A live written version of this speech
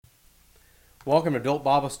Welcome to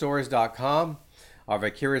AdultBibleStories.com. Our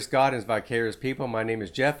vicarious God is vicarious people. My name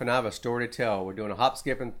is Jeff, and I have a story to tell. We're doing a hop,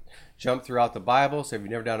 skip, and jump throughout the Bible. So if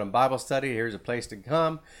you've never done a Bible study, here's a place to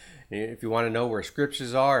come. If you want to know where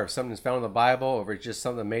scriptures are, if something's found in the Bible, or if it's just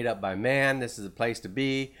something made up by man, this is a place to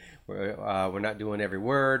be. We're not doing every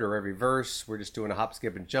word or every verse. We're just doing a hop,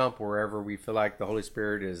 skip, and jump wherever we feel like the Holy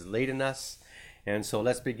Spirit is leading us. And so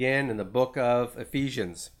let's begin in the book of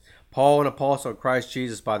Ephesians. Paul, an apostle of Christ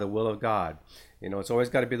Jesus by the will of God. It's always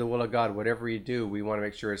got to be the will of God. Whatever we do, we want to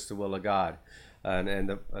make sure it's the will of God. And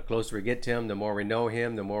the closer we get to Him, the more we know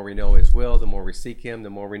Him, the more we know His will, the more we seek Him, the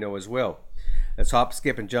more we know His will. Let's hop,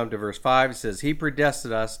 skip, and jump to verse 5. It says, He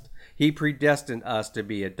predestined us to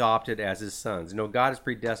be adopted as His sons. God has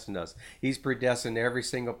predestined us. He's predestined every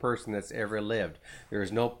single person that's ever lived. There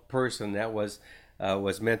is no person that was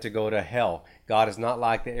meant to go to hell. God is not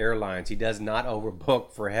like the airlines. He does not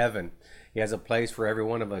overbook for heaven. He has a place for every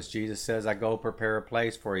one of us. Jesus says, I go prepare a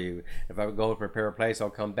place for you. If I go prepare a place, I'll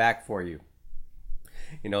come back for you.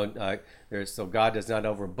 So God does not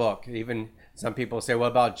overbook. Even some people say,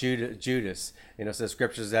 what about Judas? So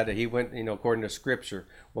scriptures that he went, according to scripture.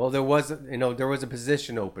 Well, there was a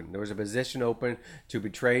position open. There was a position open to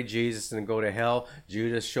betray Jesus and go to hell.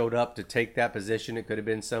 Judas showed up to take that position. It could have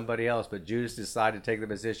been somebody else, but Judas decided to take the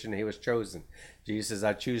position and he was chosen. Jesus says,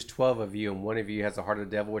 I choose 12 of you, and one of you has the heart of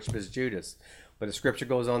the devil, which is Judas. But the scripture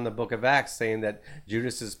goes on in the book of Acts saying that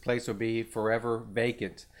Judas's place will be forever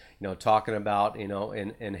vacant. Talking about,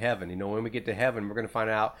 in heaven. When we get to heaven, we're going to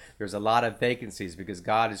find out there's a lot of vacancies because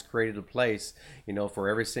God has created a place, for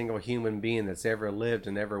every single human being that's ever lived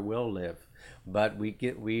and ever will live. But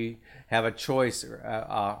we have a choice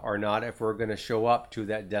or not if we're going to show up to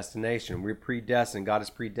that destination. We're predestined. God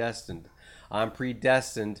is predestined. I'm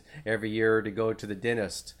predestined every year to go to the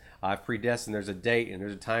dentist. I've predestined. There's a date and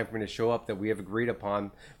there's a time for me to show up that we have agreed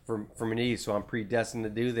upon for my needs. So I'm predestined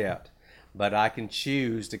to do that. But I can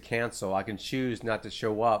choose to cancel. I can choose not to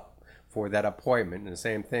show up for that appointment. And the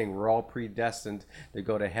same thing, we're all predestined to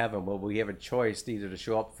go to heaven, but we have a choice either to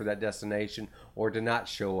show up for that destination or to not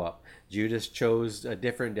show up. Judas chose a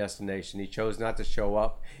different destination. He chose not to show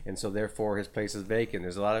up, and so therefore his place is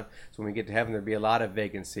vacant. So when we get to heaven, there'll be a lot of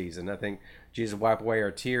vacancies, and I think Jesus will wipe away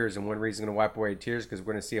our tears, and one reason he's going to wipe away tears is because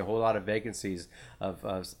we're going to see a whole lot of vacancies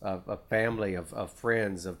of family, of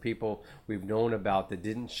friends, of people we've known about that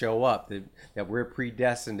didn't show up, that we're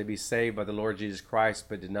predestined to be saved by the Lord Jesus Christ,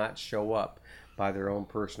 but did not show up by their own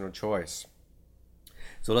personal choice.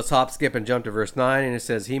 So let's hop, skip, and jump to verse 9, and it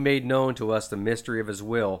says, He made known to us the mystery of His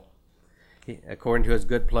will, according to His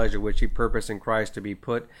good pleasure, which He purposed in Christ to be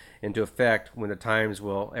put into effect when the times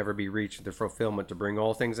will ever be reached, the fulfillment, to bring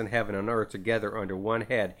all things in heaven and earth together under one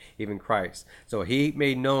head, even Christ. So He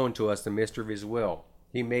made known to us the mystery of His will.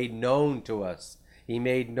 He made known to us. He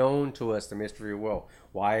made known to us the mystery of His will.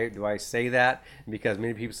 Why do I say that? Because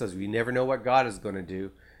many people say, we never know what God is going to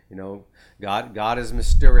do. God is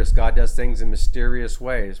mysterious. God does things in mysterious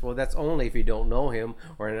ways. Well, that's only if you don't know Him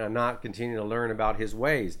or are not continuing to learn about His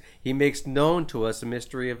ways. He makes known to us the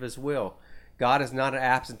mystery of His will. God is not an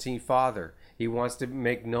absentee Father. He wants to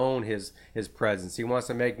make known His presence. He wants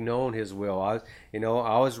to make known His will. I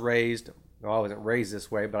wasn't raised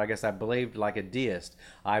this way, but I guess I believed like a deist.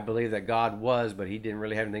 I believed that God was, but He didn't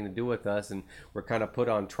really have anything to do with us, and we're kind of put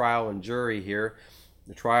on trial and jury here.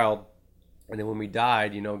 The trial. And then when we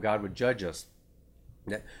died, God would judge us.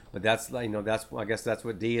 But I guess that's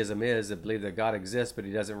what deism is. They believe that God exists, but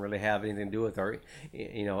He doesn't really have anything to do with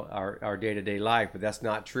our day-to-day life. But that's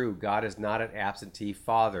not true. God is not an absentee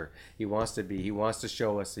Father. He wants to be. He wants to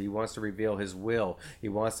show us. He wants to reveal His will. He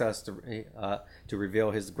wants us to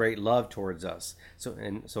reveal His great love towards us.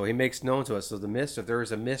 So He makes known to us. So if there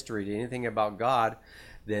is a mystery to anything about God,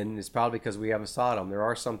 then it's probably because we haven't sought Him. There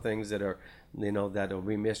are some things that are, that will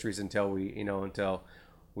be mysteries until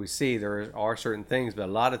we see. There are certain things, but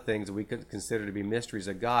a lot of things that we could consider to be mysteries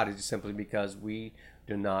of God is just simply because we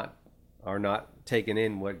are not taking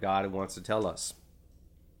in what God wants to tell us.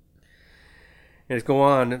 And let's go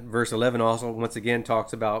on. Verse 11 also once again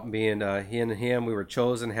talks about being in Him we were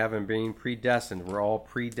chosen, having been predestined. We're all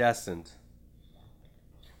predestined,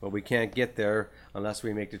 but we can't get there unless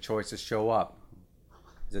we make the choice to show up.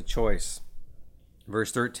 It's a choice.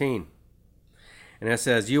 Verse 13. And it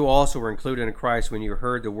says, You also were included in Christ when you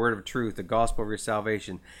heard the word of truth, the gospel of your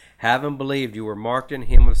salvation. Having believed, you were marked in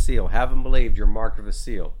Him with a seal. Having believed, you're marked with a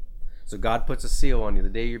seal. So God puts a seal on you. The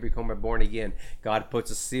day you become born again, God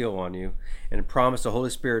puts a seal on you and promised the Holy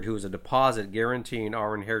Spirit, who is a deposit guaranteeing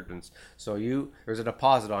our inheritance. So there's a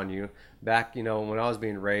deposit on you. Back, when I was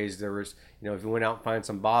being raised, there was, if you went out and find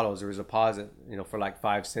some bottles, there was a deposit, for like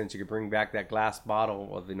 5 cents. You could bring back that glass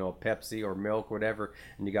bottle of, Pepsi or milk or whatever,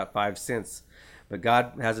 and you got 5 cents. But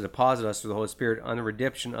God has a deposit us through the Holy Spirit on the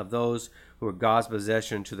redemption of those who are God's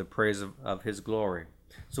possession to the praise of His glory.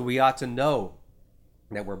 So we ought to know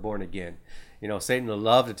that we're born again. Satan will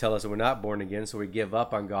love to tell us that we're not born again, so we give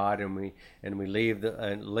up on God and we leave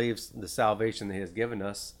the salvation that He has given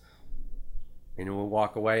us, and we'll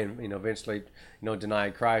walk away and eventually deny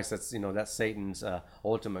Christ. That's Satan's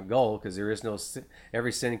ultimate goal, because there is no sin.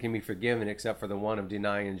 Every sin can be forgiven except for the one of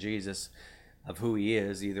denying Jesus, of who He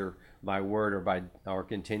is, either by word or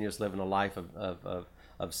continuous living a life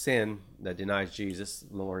of sin that denies Jesus,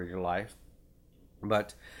 Lord of your life.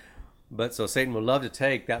 But so Satan would love to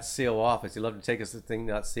take that seal off us. He'd love to take us to think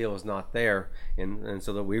that seal is not there, and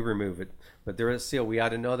so that we remove it. But there is a seal. We ought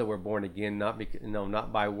to know that we're born again,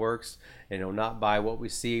 not by works, not by what we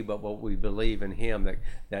see, but what we believe in Him.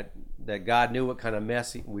 That God knew what kind of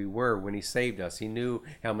mess we were when He saved us. He knew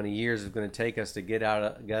how many years it was going to take us to get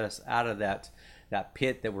us out of that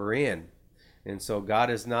pit that we're in. And so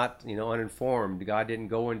God is not, uninformed. God didn't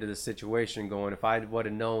go into the situation going, if I would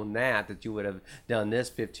have known that you would have done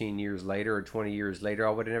this 15 years later or 20 years later,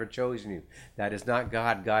 I would have never chosen you. That is not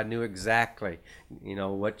God. God knew exactly,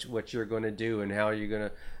 what you're going to do and how you're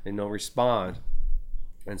going to, respond.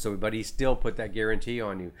 And so, but He still put that guarantee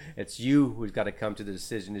on you. It's you who's got to come to the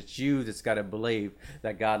decision. It's you that's got to believe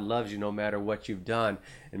that God loves you no matter what you've done.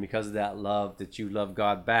 And because of that love, that you love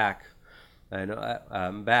God back.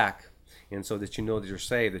 And so that you know that you're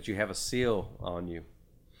saved, that you have a seal on you.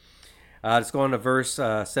 Let's go on to verse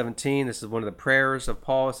 17. This is one of the prayers of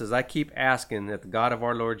Paul. It says, I keep asking that the God of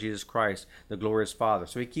our Lord Jesus Christ, the glorious Father.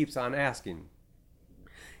 So he keeps on asking.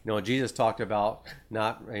 Jesus talked about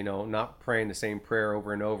not praying the same prayer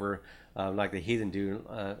over and over like the heathen do,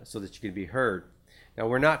 so that you could be heard. Now,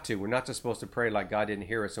 we're not just supposed to pray like God didn't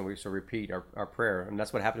hear us, and we so repeat our prayer. And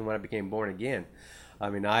that's what happened when I became born again.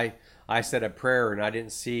 I said a prayer and I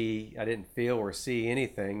didn't feel or see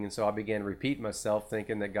anything, and so I began to repeat myself,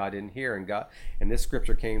 thinking that God didn't hear. And this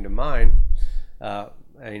scripture came to mind. Don't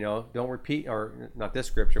repeat, or not this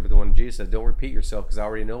scripture, but the one Jesus said, don't repeat yourself, because I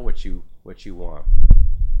already know what you want.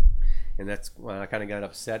 And that's when I kind of got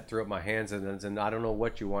upset, threw up my hands, and said, I don't know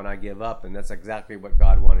what you want, I give up. And that's exactly what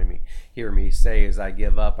God wanted me hear me say, is I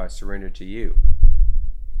give up, I surrender to you.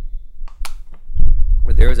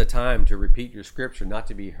 But there is a time to repeat your scripture, not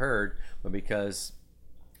to be heard, but because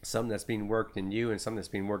something that's being worked in you and something that's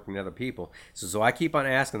being worked in other people. So I keep on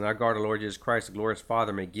asking that our God, our Lord Jesus Christ, the glorious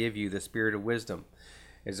Father, may give you the spirit of wisdom.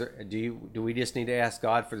 Do we just need to ask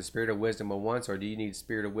God for the spirit of wisdom once, or do you need the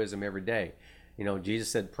spirit of wisdom every day? Jesus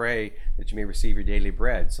said, pray that you may receive your daily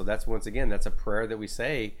bread. So that's a prayer that we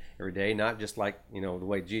say every day, not just like, the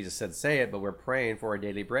way Jesus said say it, but we're praying for our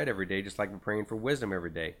daily bread every day, just like we're praying for wisdom every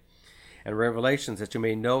day. And revelations, that you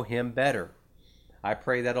may know Him better. I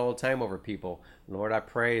pray that all the time over people. Lord, I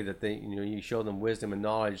pray that you show them wisdom and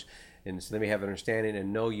knowledge, and so they may have understanding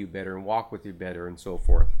and know you better and walk with you better and so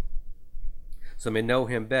forth. So they may know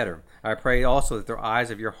Him better. I pray also that their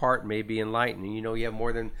eyes of your heart may be enlightened. And you have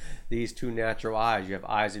more than these two natural eyes. You have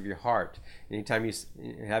eyes of your heart. Anytime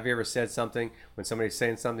have you ever said something, when somebody's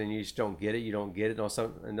saying something and you just don't get it, and all of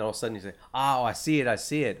a sudden you say, oh, I see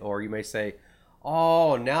it. Or you may say,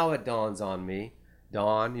 oh, now it dawns on me.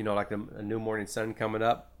 Dawn, like a new morning sun coming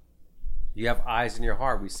up. You have eyes in your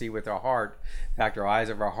heart. We see with our heart. In fact, our eyes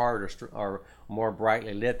of our heart are more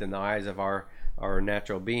brightly lit than the eyes of our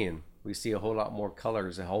natural being. We see a whole lot more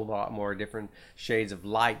colors, a whole lot more different shades of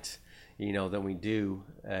light, than we do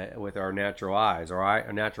with our natural eyes.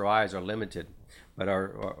 Our natural eyes are limited, but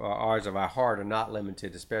our eyes of our heart are not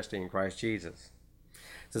limited, especially in Christ Jesus.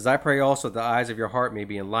 It says, I pray also that the eyes of your heart may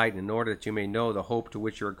be enlightened, in order that you may know the hope to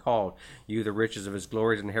which you are called, you the riches of His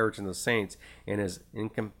glorious inheritance of the saints, and His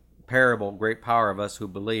incomparable great power of us who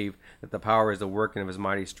believe, that the power is the working of His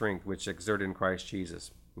mighty strength, which is exerted in Christ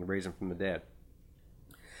Jesus, and raised Him from the dead.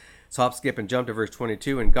 So hop, skip, and jump to verse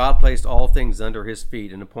 22. And God placed all things under His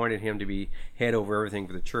feet, and appointed Him to be head over everything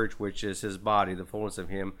for the church, which is His body, the fullness of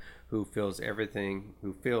Him who fills everything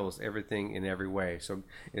in every way. So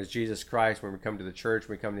as Jesus Christ, when we come to the church,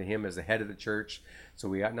 we come to Him as the head of the church. So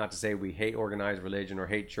we ought not to say we hate organized religion or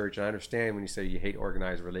hate church. And I understand when you say you hate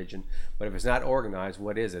organized religion, but if it's not organized,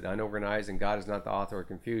 what is it? Unorganized, and God is not the author of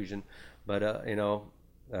confusion, but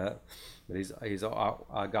He's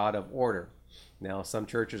a God of order. Now, some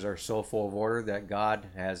churches are so full of order that God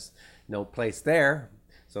has no place there.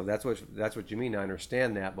 So that's what you mean. I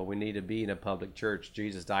understand that, but we need to be in a public church.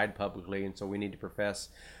 Jesus died publicly, and so we need to profess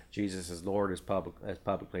Jesus as Lord as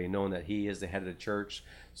publicly, knowing that He is the head of the church.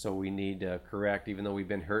 So we need to correct, even though we've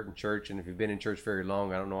been hurt in church, and if you've been in church very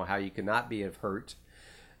long, I don't know how you cannot be hurt,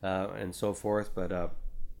 and so forth.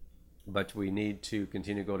 But we need to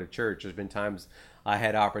continue to go to church. There's been times I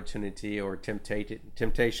had opportunity or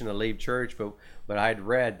temptation to leave church, but I had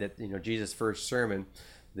read that Jesus' first sermon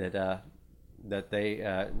that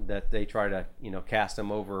they try to cast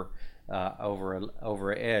him over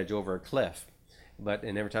an edge, over a cliff.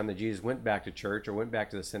 And every time that Jesus went back to church or went back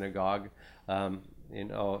to the synagogue, they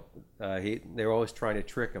were always trying to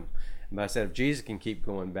trick him. But I said, if Jesus can keep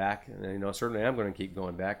going back, certainly I'm going to keep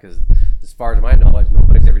going back, because as far as my knowledge,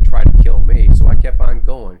 nobody's ever tried to kill me. So I kept on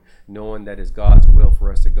going, knowing that it's God's will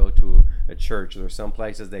for us to go to a church. There's some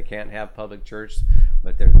places they can't have public church,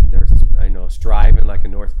 but they're striving, like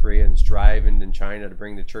in North Korea, and striving in China to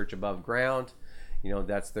bring the church above ground.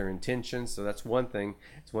 That's their intention. So that's one thing.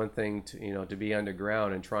 It's one thing to be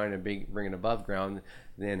underground and trying to bring it above ground,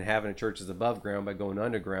 than having a church as above ground by going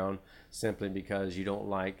underground simply because you don't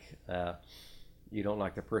like the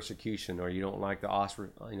persecution, or you don't like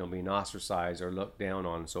the being ostracized or looked down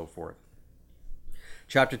on, and so forth.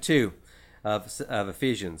 Chapter 2 of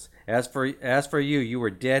Ephesians. As for you, you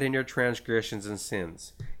were dead in your transgressions and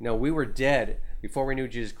sins. We were dead before we knew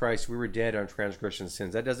Jesus Christ. We were dead on transgressions and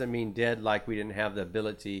sins. That doesn't mean dead like we didn't have the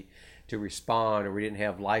ability to respond, or we didn't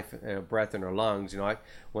have life, breath in our lungs. I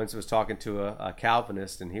once was talking to a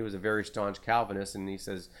Calvinist, and he was a very staunch Calvinist, and he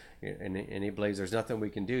says, and he believes there's nothing we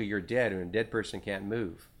can do. You're dead, and a dead person can't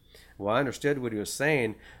move. Well, I understood what he was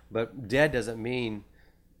saying, but dead doesn't mean,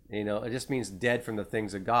 it just means dead from the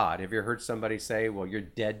things of God. Have you ever heard somebody say, well, you're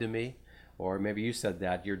dead to me? Or maybe you said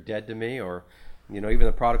that, you're dead to me. Or, even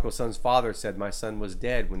the prodigal son's father said, my son was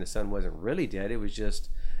dead, when the son wasn't really dead. It was just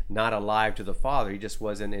not alive to the Father. He just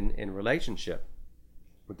wasn't in relationship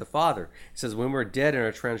with the Father. He says, when we're dead in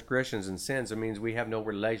our transgressions and sins, it means we have no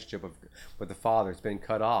relationship with the Father. It's been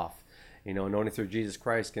cut off. And only through Jesus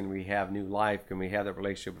Christ can we have new life, can we have that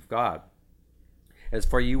relationship with God. As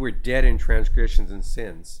for you were dead in transgressions and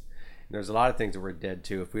sins. And there's a lot of things that we're dead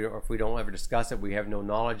to. If we don't ever discuss it, we have no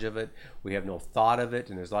knowledge of it, we have no thought of it,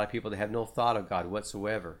 and there's a lot of people that have no thought of God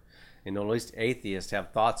whatsoever. At least atheists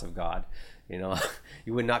have thoughts of God.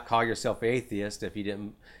 You would not call yourself atheist if you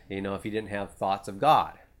didn't have thoughts of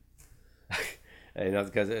God.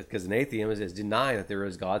 Because an atheist is denying that there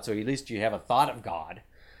is God, so at least you have a thought of God.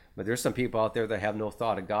 But there's some people out there that have no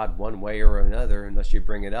thought of God one way or another, unless you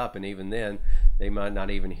bring it up, and even then, they might not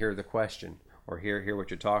even hear the question or hear what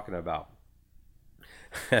you're talking about.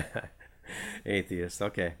 Atheist,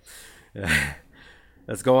 okay.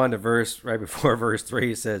 Let's go on to verse right before verse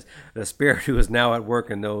 3. It says, the Spirit who is now at work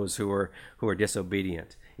in those who are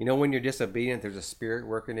disobedient. When you're disobedient, there's a spirit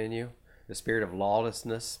working in you, the spirit of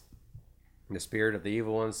lawlessness, the spirit of the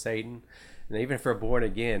evil one, Satan. And even if we're born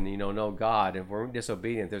again, know God, if we're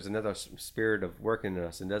disobedient, there's another spirit of working in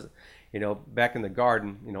us. And doesn't, back in the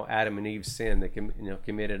garden, Adam and Eve sinned. They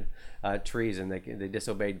committed treason. They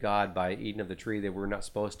disobeyed God by eating of the tree they were not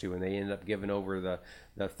supposed to, and they ended up giving over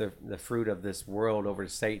the fruit of this world over to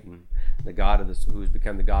Satan, the god of this, who's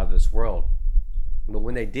become the god of this world. But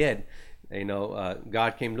when they did,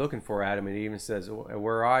 God came looking for Adam and Eve and says,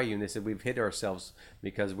 where are you? And they said, we've hid ourselves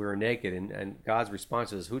because we were naked. And God's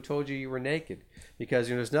response is, who told you were naked? Because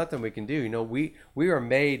there's nothing we can do. We are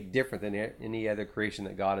made different than any other creation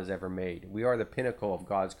that God has ever made. We are the pinnacle of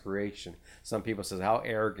God's creation. Some people say, how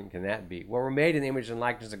arrogant can that be? Well, we're made in the image and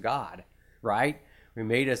likeness of God, right? We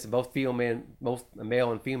made us both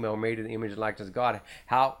male and female, made in the image and likeness of God.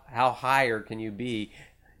 How higher can you be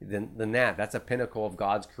than that? That's a pinnacle of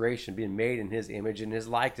God's creation, being made in His image and His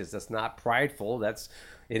likeness. That's not prideful.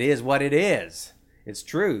 It is what it is. It's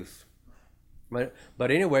truth. But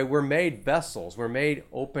anyway, we're made vessels. We're made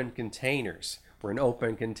open containers. We're an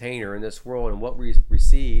open container in this world, and what we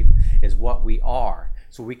receive is what we are.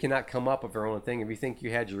 So we cannot come up with our own thing. If you think you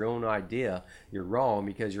had your own idea, you're wrong,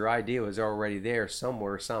 because your idea was already there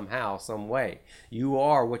somewhere, somehow, some way. You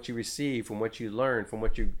are what you receive from what you learned, from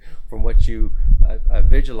what you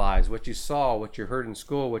visualized, what you saw, what you heard in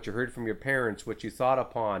school, what you heard from your parents, what you thought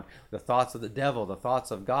upon, the thoughts of the devil, the thoughts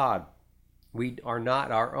of God. We are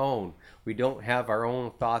not our own. We don't have our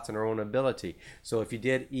own thoughts and our own ability. So if you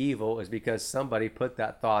did evil, it's because somebody put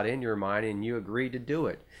that thought in your mind and you agreed to do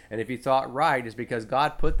it. And if you thought right, it's because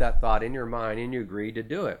God put that thought in your mind and you agreed to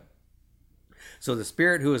do it. So the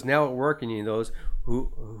Spirit who is now at work in you, those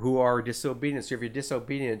who are disobedient. So if you're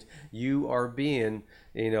disobedient, you are being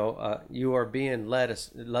you are being led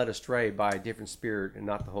astray by a different spirit and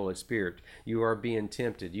not the Holy Spirit. You are being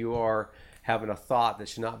tempted. You are having a thought that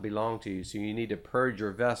should not belong to you. So you need to purge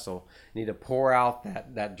your vessel. You need to pour out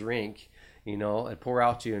that drink, and pour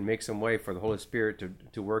out to you and make some way for the Holy Spirit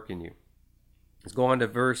to work in you. Let's go on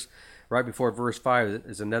to right before verse 5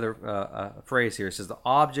 is another phrase here. It says, the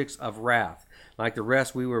objects of wrath. Like the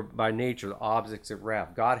rest, we were by nature the objects of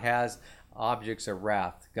wrath. God has objects of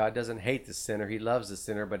wrath. God doesn't hate the sinner. He loves the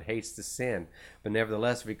sinner, but hates the sin. But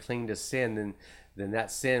nevertheless, if we cling to sin, then that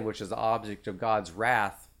sin, which is the object of God's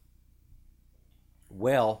wrath,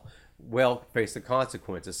 will face the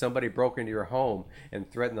consequences. Somebody broke into your home and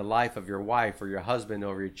threatened the life of your wife or your husband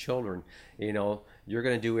or your children. You're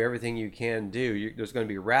going to do everything you can do. There's going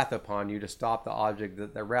to be wrath upon you to stop the object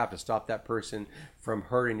of the wrath, to stop that person from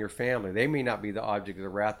hurting your family. They may not be the object of the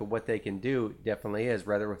wrath, but what they can do definitely is,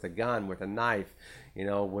 whether with a gun, with a knife,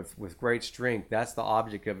 with great strength. That's the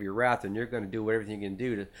object of your wrath, and you're going to do everything you can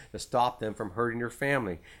do to stop them from hurting your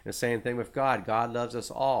family. And the same thing with God. God loves us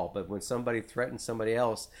all, but when somebody threatens somebody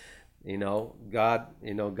else,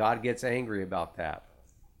 God gets angry about that,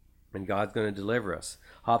 and God's going to deliver us.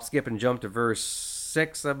 Hop, skip, and jump to verse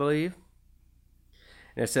 6, I believe.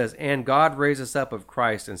 And it says, and God raised us up with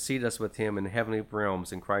Christ and seated us with him in heavenly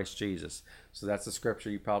realms in Christ Jesus. So that's the scripture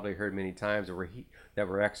you probably heard many times, that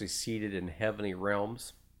we're actually seated in heavenly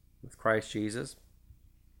realms with Christ Jesus.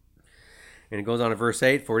 And it goes on to verse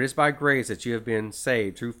 8, for it is by grace that you have been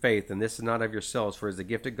saved through faith, and this is not of yourselves, for it is the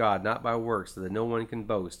gift of God, not by works, so that no one can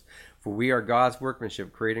boast. For we are God's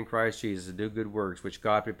workmanship, created in Christ Jesus to do good works, which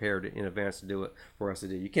God prepared in advance to do it for us to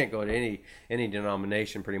do. You can't go to any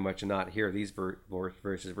denomination pretty much and not hear these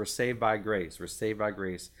verses. We're saved by grace. We're saved by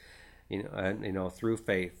grace, through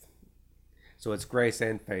faith. So it's grace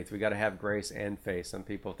and faith. We got to have grace and faith. Some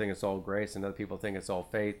people think it's all grace, and other people think it's all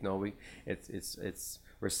faith. No,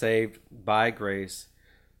 we're saved by grace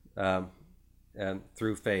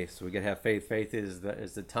through faith. So we can have faith. Faith is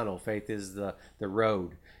the tunnel. Faith is the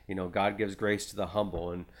road. God gives grace to the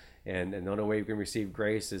humble, and the only way we can receive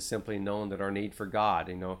grace is simply knowing that our need for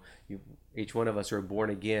God. Each one of us are born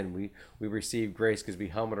again. We receive grace because we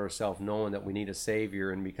humbled ourselves, knowing that we need a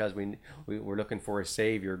Savior, and because we're looking for a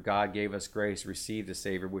Savior, God gave us grace, received the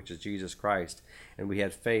Savior, which is Jesus Christ, and we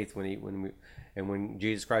had faith when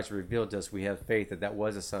Jesus Christ revealed to us, we have faith that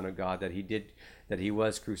was the Son of God, that he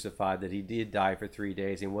was crucified, that he did die for 3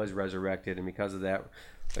 days and was resurrected, and because of that,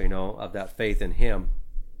 of that faith in him,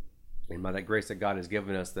 and by that grace that God has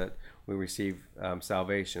given us, that we receive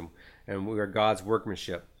salvation, and we are God's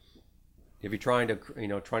workmanship. If you're trying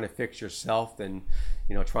to fix yourself, and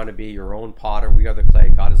trying to be your own potter, we are the clay.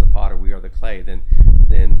 God is the potter. We are the clay.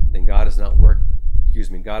 Then God is not working.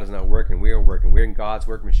 God is not working. We are working. We're in God's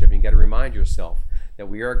workmanship. And you got to remind yourself that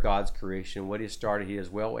we are God's creation. What He started, He is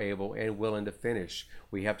well able and willing to finish.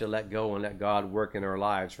 We have to let go and let God work in our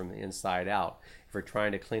lives from the inside out. If we're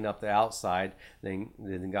trying to clean up the outside, then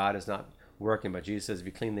God is not working. But Jesus says, if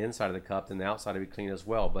you clean the inside of the cup, then the outside will be clean as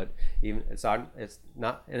well. But even it's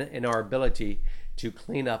not in our ability to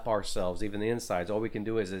clean up ourselves, even the insides. All we can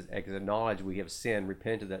do is acknowledge we have sinned,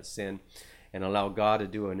 repent of that sin, and allow God to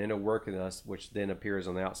do an inner work in us, which then appears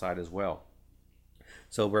on the outside as well.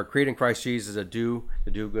 So we're creating Christ Jesus to do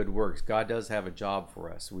good works. God does have a job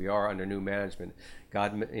for us. We are under new management.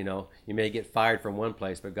 God, you may get fired from one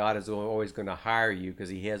place, but God is always going to hire you because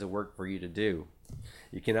He has a work for you to do.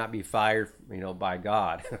 You cannot be fired, by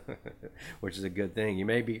God, which is a good thing. You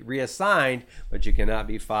may be reassigned, but you cannot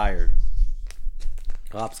be fired.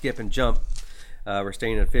 Hop, skip, and jump. We're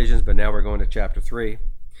staying in Ephesians, but now we're going to chapter 3. It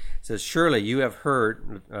says, surely you have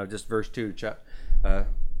heard, just verse 2,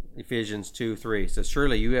 Ephesians 2:3 says,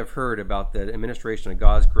 surely you have heard about the administration of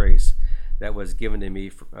God's grace that was given to me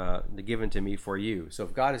for you. So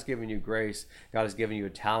if God has given you grace, God has given you a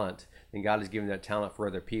talent, then God has given that talent for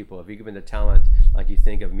other people. If you're given the talent, like you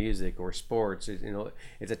think of music or sports,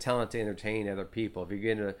 it's a talent to entertain other people. If you're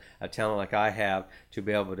given a talent like I have to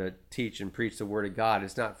be able to teach and preach the Word of God,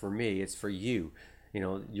 it's not for me, it's for you.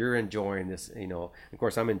 You're enjoying this, of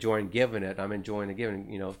course I'm enjoying giving it. I'm enjoying the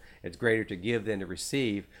giving, it's greater to give than to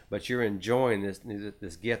receive, but you're enjoying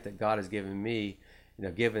this gift that God has given me,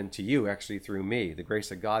 given to you actually through me. The grace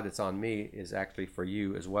of God that's on me is actually for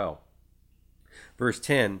you as well. Verse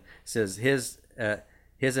 10 says his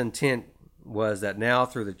intent was that now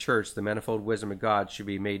through the church the manifold wisdom of God should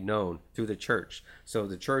be made known through the church. So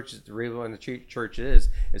the church, the real one the church is,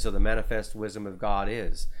 and so the manifest wisdom of God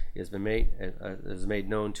is made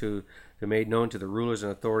known to who made known to the rulers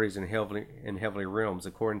and authorities in heavenly realms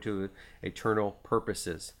according to the eternal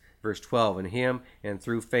purposes. Verse 12, in him and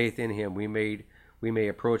through faith in him we may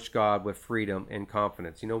approach God with freedom and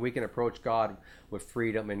confidence. We can approach God with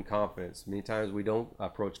freedom and confidence. Many times we don't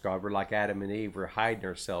approach God. We're like Adam and Eve. We're hiding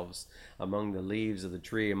ourselves among the leaves of the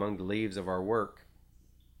tree, among the leaves of our work.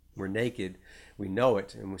 We're naked. We know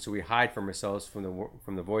it, and so we hide from ourselves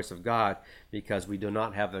from the voice of God because we do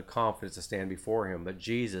not have the confidence to stand before him. But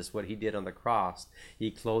Jesus, what he did on the cross, he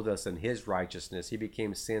clothed us in his righteousness. He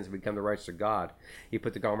became sin to become the righteousness of God. He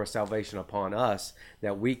put the garment of salvation upon us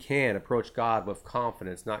that we can approach God with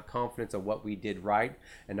confidence, not confidence of what we did right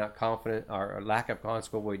and not confidence or lack of confidence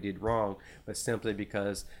of what we did wrong, but simply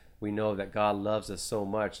because we know that God loves us so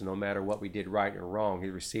much, and no matter what we did right or wrong,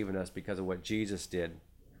 he's receiving us because of what Jesus did.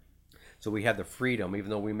 So we have the freedom,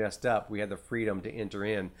 even though we messed up, we have the freedom to enter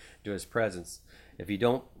in to his presence. If you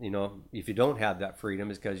don't have that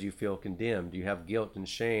freedom, it's because you feel condemned. You have guilt and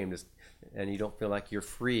shame, and you don't feel like you're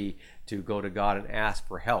free to go to God and ask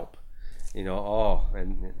for help.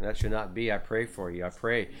 And that should not be. I pray for you. I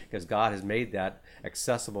pray because God has made that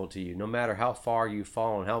accessible to you. No matter how far you've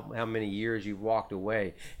fallen, how many years you've walked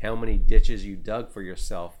away, how many ditches you dug for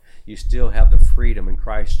yourself, you still have the freedom in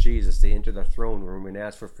Christ Jesus to enter the throne room and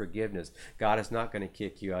ask for forgiveness. God is not going to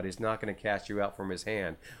kick you out. He's not going to cast you out from his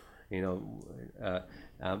hand. You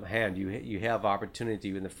have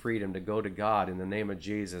opportunity and the freedom to go to God in the name of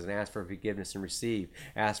Jesus and ask for forgiveness and receive.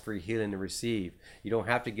 Ask for healing and receive. You don't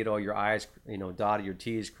have to get all your I's, dotted, your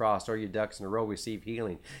T's crossed, or your ducks in a row, receive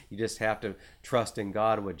healing. You just have to trust in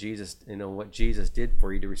God and what Jesus did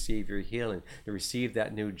for you to receive your healing, to receive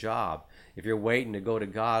that new job. If you're waiting to go to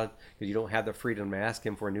God because you don't have the freedom to ask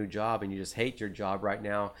him for a new job and you just hate your job right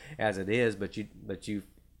now as it is, but you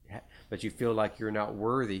feel like you're not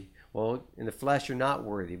worthy. Well, in the flesh, you're not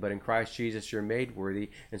worthy, but in Christ Jesus, you're made worthy.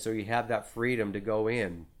 And so you have that freedom to go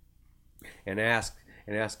in and ask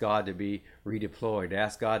God to be redeployed,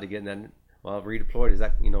 ask God to get in that. Well, redeployed is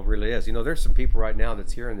that, really is. There's some people right now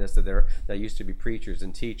that's hearing this that used to be preachers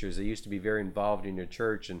and teachers. They used to be very involved in your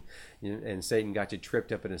church, and Satan got you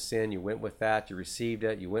tripped up in a sin. You went with that. You received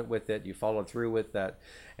it. You went with it. You followed through with that.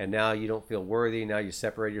 And now you don't feel worthy. Now you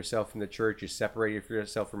separate yourself from the church. You separate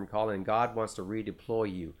yourself from calling. And God wants to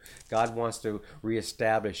redeploy you. God wants to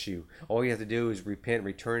reestablish you. All you have to do is repent,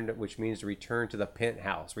 return, which means to return to the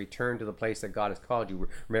penthouse, return to the place that God has called you.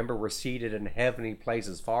 Remember, we're seated in heavenly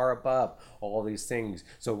places, far above all these things.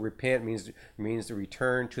 So repent means to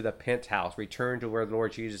return to the penthouse, return to where the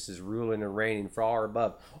Lord Jesus is ruling and reigning, far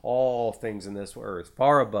above all things in this earth,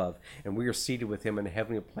 far above. And we are seated with him in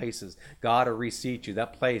heavenly places. God will reseat you.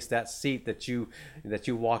 That place, that seat that you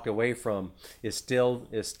walked away from is still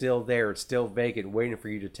there. It's still vacant, waiting for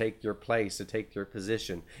you to take your place, to take your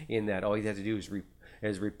position in that. All you have to do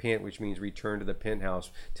is repent, which means return to the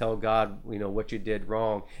penthouse. Tell God, what you did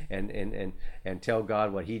wrong, and tell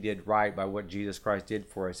God what he did right by what Jesus Christ did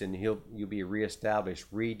for us, and you'll be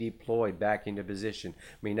reestablished, redeployed back into position.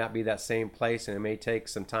 It may not be that same place, and it may take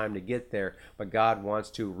some time to get there, but God wants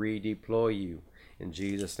to redeploy you. In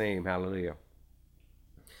Jesus' name, hallelujah.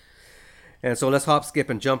 And so let's hop, skip,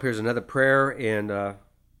 and jump. Here's another prayer in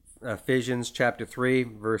Ephesians chapter 3,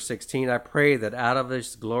 verse 16. I pray that out of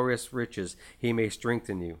his glorious riches he may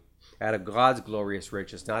strengthen you. Out of God's glorious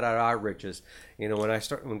riches, not out of our riches.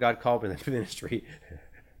 When God called me in the ministry,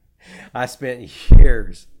 I spent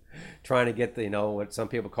years trying to get what some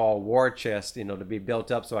people call war chest, to be built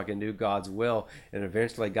up so I can do God's will. And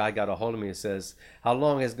eventually God got a hold of me and says, how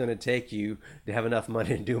long is it going to take you to have enough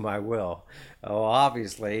money to do my will? Oh,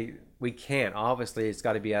 obviously we can't. Obviously it's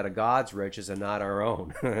got to be out of God's riches and not our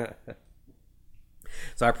own.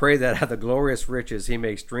 So I pray that out of the glorious riches he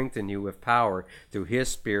may strengthen you with power through his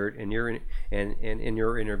spirit in your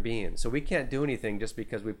inner being. So we can't do anything just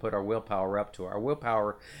because we put our willpower up to it. Our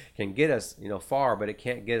willpower can get us far, but it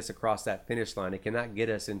can't get us across that finish line. It cannot get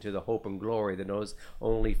us into the hope and glory that is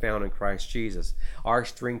only found in Christ Jesus. Our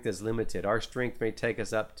strength is limited. Our strength may take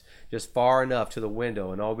us up just far enough to the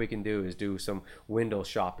window, and all we can do is do some window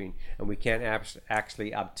shopping, and we can't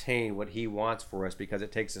actually obtain what he wants for us because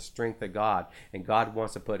it takes the strength of God, and God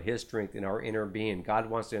wants to put his strength in our inner being. God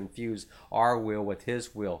wants to infuse our will with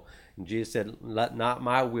his will. And Jesus said, let not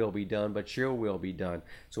my will be done, but your will be done.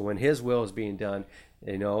 So when his will is being done,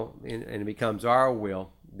 and it becomes our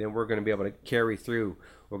will, then we're going to be able to carry through.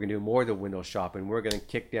 We're going to do more than window shopping. We're going to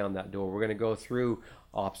kick down that door. We're going to go through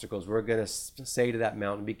obstacles. We're going to say to that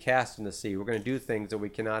mountain, be cast in the sea. We're going to do things that we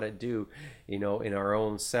cannot do, in our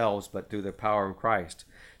own selves, but through the power of Christ.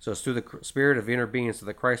 So it's through the spirit of inner being, so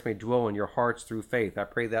that Christ may dwell in your hearts through faith. I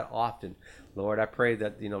pray that often. Lord, I pray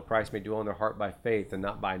that, Christ may dwell in their heart by faith, and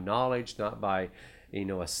not by knowledge, not by,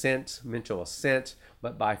 assent, mental assent,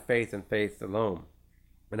 but by faith and faith alone.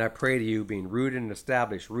 And I pray to you being rooted and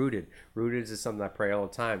established. Rooted is something I pray all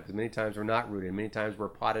the time, because many times we're not rooted. Many times we're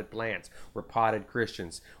potted plants. We're potted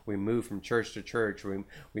Christians. We move from church to church.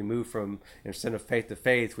 We move from, instead of faith to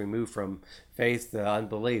faith, we move from faith to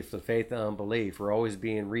unbelief, to faith to unbelief. We're always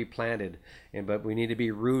being replanted. But we need to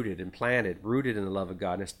be rooted and planted, rooted in the love of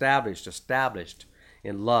God, and established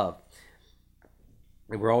in love.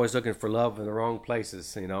 And we're always looking for love in the wrong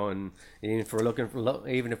places, and even if we're looking for love,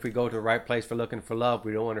 even if we go to the right place for looking for love,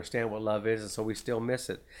 we don't understand what love is, and so we still miss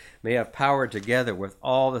it. May have power together with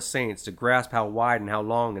all the saints to grasp how wide and how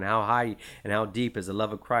long and how high and how deep is the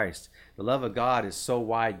love of Christ. The love of God is so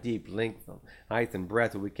wide, deep, length, height, and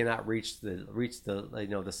breadth that we cannot reach the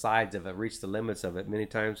the sides of it, reach the limits of it. Many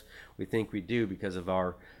times we think we do because of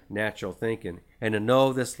our natural thinking. And to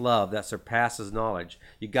know this love that surpasses knowledge,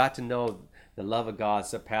 you got to know the love of God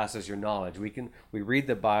surpasses your knowledge. We read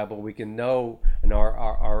the Bible, we can know, and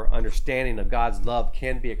our understanding of God's love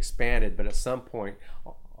can be expanded, but at some point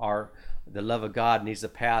the love of God needs to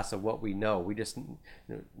pass of what we know. We just,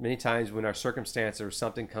 many times when our circumstance or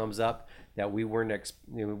something comes up that we weren't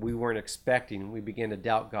expecting, we begin to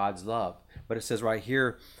doubt God's love. But it says right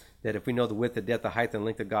here that if we know the width, the depth, the height, and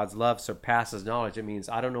length of God's love surpasses knowledge, it means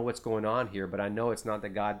I don't know what's going on here, but I know it's not that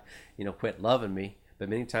God, quit loving me. But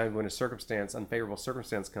many times when unfavorable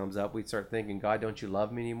circumstance comes up, we start thinking, God, don't you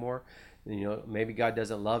love me anymore? Maybe God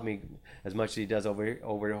doesn't love me as much as he does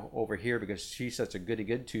over here, because she's such a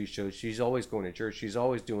good two-show. She's always going to church. She's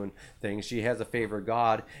always doing things. She has a favor of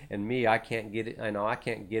God, and me, I can't get it. I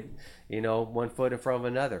can't get, one foot in front of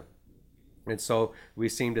another. And so we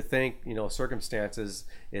seem to think, circumstances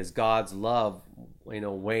is God's love,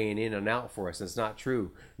 weighing in and out for us. It's not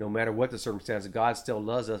true. No matter what the circumstances, God still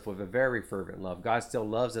loves us with a very fervent love. God still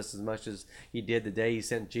loves us as much as he did the day he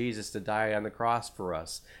sent Jesus to die on the cross for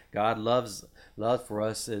us. God love for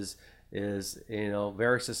us is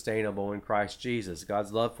very sustainable in Christ Jesus.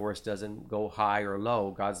 God's love for us doesn't go high or low.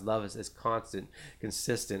 God's love is constant,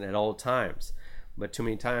 consistent at all times. But too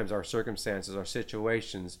many times our circumstances, our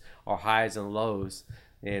situations, our highs and lows,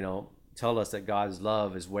 tell us that God's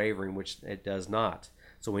love is wavering, which it does not.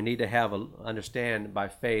 So we need to understand by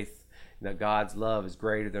faith that God's love is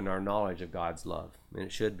greater than our knowledge of God's love, and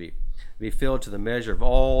it should be. Be filled to the measure of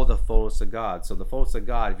all the fullness of God. So the fullness of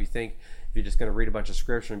God, if you're just going to read a bunch of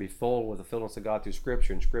Scripture and be full with the fullness of God through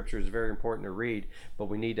Scripture, and Scripture is very important to read, but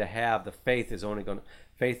we need to have the faith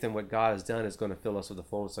in what God has done is going to fill us with the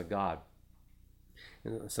fullness of God.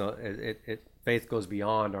 So faith goes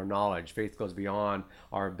beyond our knowledge. Faith goes beyond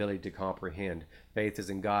our ability to comprehend. Faith is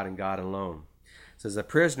in God and God alone. It says, a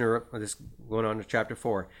prisoner, this going on to chapter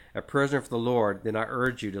 4, a prisoner for the Lord, then I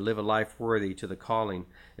urge you to live a life worthy to the calling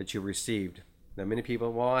that you received. Now many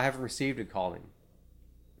people, I haven't received a calling.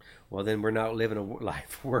 Well, then we're not living a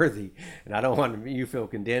life worthy. And I don't want you to feel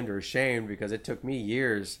condemned or ashamed, because it took me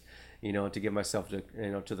years to give myself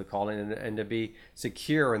to the calling and to be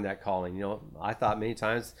secure in that calling. I thought many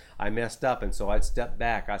times I messed up, and so I'd step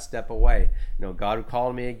back, I'd step away. God would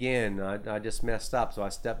call me again. I just messed up, so I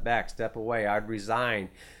step back, step away. I'd resign,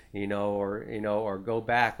 or go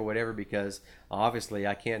back or whatever, because obviously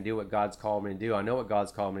I can't do what God's called me to do. I know what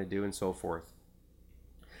God's called me to do, and so forth.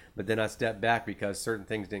 But then I stepped back because certain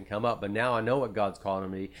things didn't come up. But now I know what God's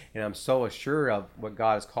calling me, and I'm so assured of what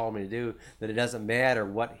God has called me to do that it doesn't matter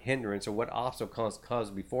what hindrance or what obstacle comes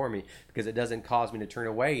before me, because it doesn't cause me to turn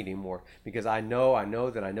away anymore. Because I know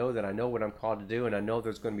what I'm called to do, and I know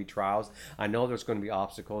there's going to be trials. I know there's going to be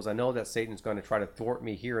obstacles. I know that Satan's going to try to thwart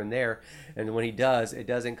me here and there. And when he does, it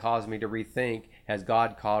doesn't cause me to rethink, has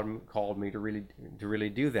God called me to really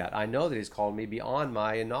do that? I know that he's called me beyond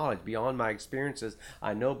my knowledge, beyond my experiences.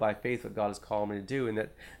 I know by faith what God has called me to do, and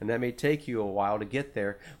that may take you a while to get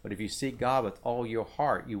there, but if you seek God with all your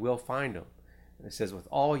heart, you will find him. And it says with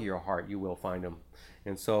all your heart you will find him.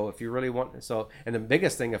 And so if you really want, and the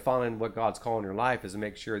biggest thing of following what God's calling in your life is to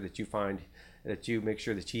make sure that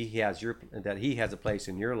he has a place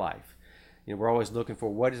in your life. We're always looking for,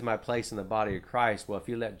 what is my place in the body of Christ? Well, if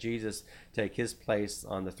you let Jesus take his place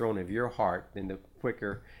on the throne of your heart, then the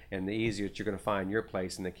quicker and the easier that you're going to find your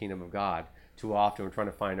place in the kingdom of God, too often we're trying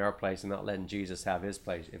to find our place and not letting Jesus have his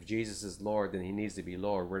place. If Jesus is Lord, then he needs to be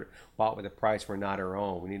Lord. We're bought with a price. We're not our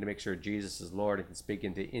own. We need to make sure Jesus is Lord and can speak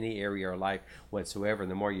into any area of our life whatsoever.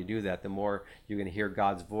 And the more you do that, the more you're going to hear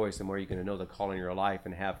God's voice, the more you're going to know the calling in your life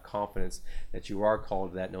and have confidence that you are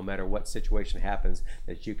called to that no matter what situation happens,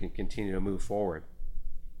 that you can continue to move forward.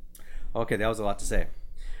 Okay, that was a lot to say.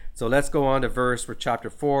 So let's go on to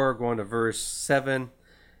chapter 4, going to verse 7.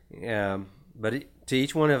 But to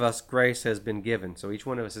each one of us, grace has been given. So each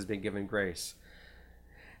one of us has been given grace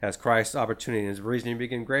as Christ's opportunity. And the reason you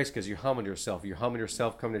begin grace because you humble yourself. You humble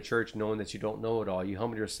yourself coming to church knowing that you don't know it all. You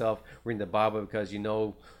humble yourself reading the Bible because you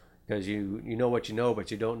know what you know,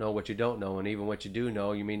 but you don't know what you don't know. And even what you do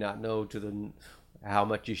know, you may not know how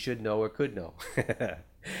much you should know or could know.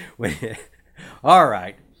 All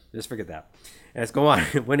right, just forget that. Let's go on.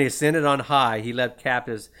 When he ascended on high, he led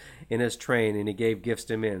captives in his train, and he gave gifts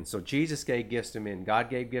to men. So Jesus gave gifts to men. God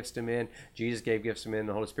gave gifts to men. Jesus gave gifts to men.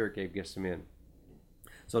 The Holy Spirit gave gifts to men.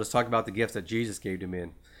 So let's talk about the gifts that Jesus gave to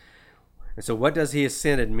men. And so what does he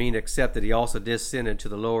ascended mean except that he also descended to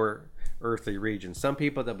the lower earthly region? Some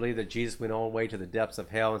people that believe that Jesus went all the way to the depths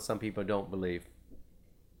of hell, and some people don't believe.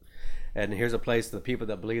 And here's a place, the people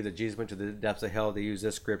that believe that Jesus went to the depths of hell, they use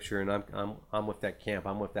this scripture, and I'm with that camp.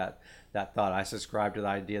 I'm with that thought. I subscribe to the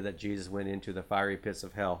idea that Jesus went into the fiery pits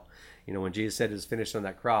of hell. You know, when Jesus said it was finished on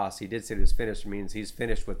that cross, he did say it was finished, means he's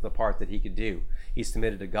finished with the part that he could do. He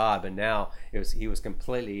submitted to God, but now he was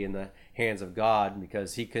completely in the hands of God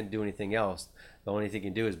because he couldn't do anything else. The only thing he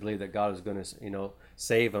can do is believe that God is going to,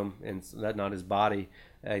 save him and let not his body,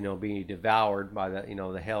 be devoured by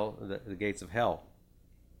the gates of hell.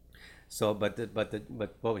 So, but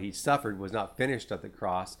what he suffered was not finished at the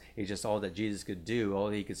cross. It's just all that Jesus could do, all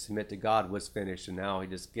that he could submit to God was finished, and now he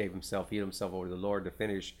just gave himself over to the Lord to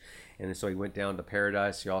finish. And so he went down to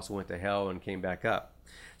paradise. He also went to hell and came back up.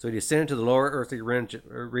 So he descended to the lower earthly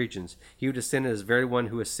regions. He who descended is the very one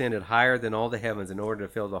who ascended higher than all the heavens in order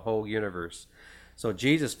to fill the whole universe. So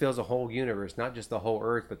Jesus fills the whole universe, not just the whole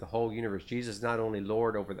earth, but the whole universe. Jesus is not only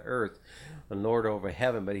Lord over the earth and Lord over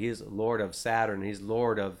heaven, but he is Lord of Saturn. He's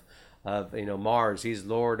Lord of Mars. He's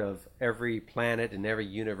Lord of every planet and every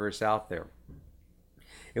universe out there.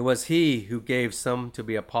 It was he who gave some to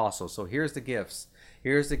be apostles. So here's the gifts.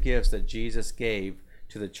 Here's the gifts that Jesus gave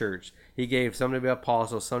to the church. He gave some to be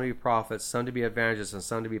apostles, some to be prophets, some to be evangelists, and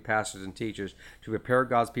some to be pastors and teachers to prepare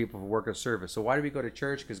God's people for work of service. So why do we go to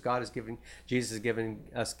church? Because Jesus is giving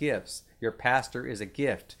us gifts. Your pastor is a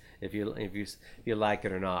gift, if you like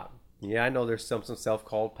it or not. Yeah, I know there's some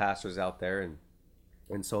self-called pastors out there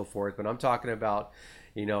and so forth, but I'm talking about,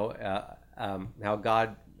 how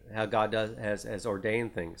God has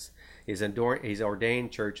ordained things. He's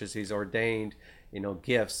ordained churches. He's ordained,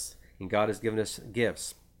 gifts, and God has given us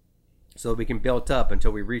gifts so we can build up until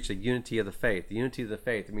we reach the unity of the faith. The unity of the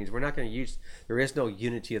faith, it means we're not going to there is no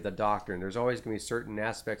unity of the doctrine. There's always going to be certain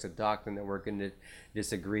aspects of doctrine that we're going to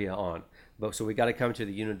disagree on. But so we got to come to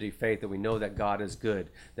the unity of faith, that we know that God is good,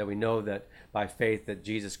 that we know that by faith that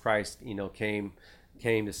Jesus Christ, came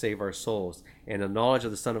to save our souls, and the knowledge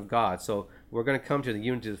of the Son of God. So we're going to come to the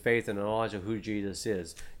unity of the faith and the knowledge of who Jesus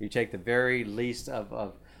is. You take the very least of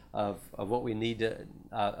what we need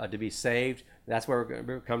to be saved. That's where we're going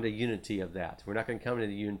to come to unity of that. We're not going to come to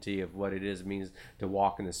the unity of what it means to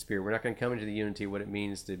walk in the Spirit. We're not going to come into the unity of what it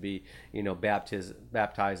means to be,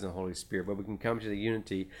 baptized in the Holy Spirit. But we can come to the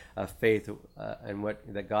unity of faith and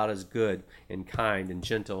that God is good and kind and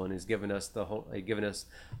gentle, and has given us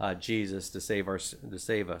Jesus to save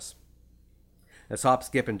us. Let's hop,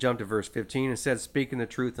 skip, and jump to verse 15. It says, "Speaking the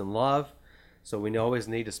truth in love." So we always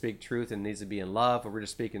need to speak truth, and it needs to be in love. But we're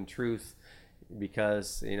just speaking truth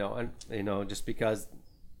because just because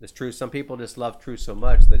it's true. Some people just love truth so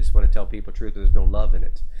much they just want to tell people truth, but there's no love in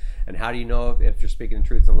it. And how do you know if you're speaking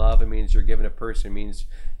truth in love? It means you're giving a person. It means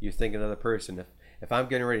you're thinking of the person. If I'm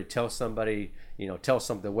getting ready to tell somebody, tell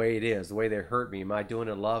something the way it is, the way they hurt me, am I doing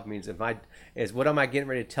it in love? Means what am I getting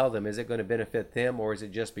ready to tell them? Is it going to benefit them, or is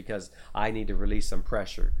it just because I need to release some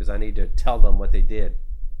pressure because I need to tell them what they did?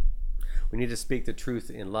 We need to speak the truth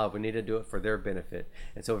in love. We need to do it for their benefit.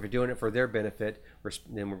 And so if you're doing it for their benefit,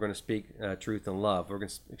 then we're going to speak truth in love. We're going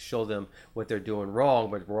to show them what they're doing wrong,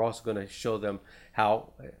 but we're also going to show them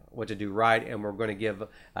what to do right, and we're going to give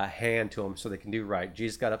a hand to them so they can do right.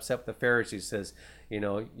 Jesus got upset with the Pharisees. Says,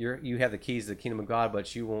 you have the keys to the kingdom of God,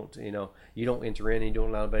 but you won't, you don't enter in and you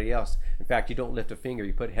don't allow anybody else. In fact, you don't lift a finger.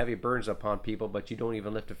 You put heavy burdens upon people, but you don't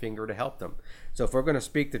even lift a finger to help them. So if we're going to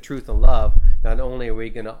speak the truth in love, not only are we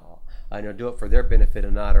going to do it for their benefit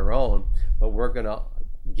and not our own, but we're going to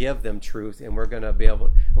give them truth, and we're going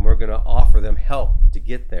to offer them help to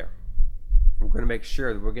get there. We're going to make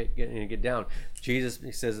sure that we're get down. Jesus,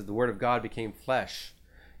 he says that the Word of God became flesh.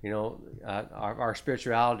 Our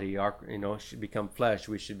spirituality, should become flesh.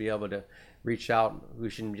 We should be able to reach out. We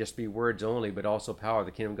shouldn't just be words only, but also power. The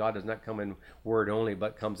kingdom of God does not come in word only,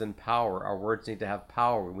 but comes in power. Our words need to have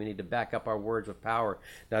power. We need to back up our words with power,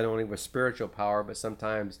 not only with spiritual power, but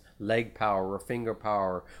sometimes leg power or finger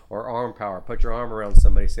power or arm power. Put your arm around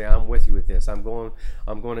somebody. Say, I'm with you with this. I'm going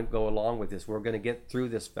to go along with this. We're going to get through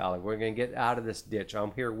this valley. We're going to get out of this ditch.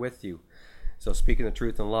 I'm here with you. So speaking the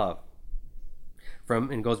truth in love.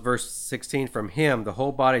 And goes verse 16, from him the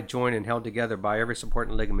whole body joined and held together by every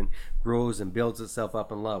supporting ligament grows and builds itself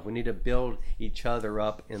up in love. We need to build each other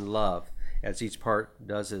up in love as each part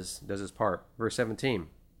does his part. Verse 17,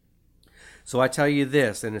 so I tell you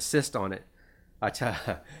this and insist on it.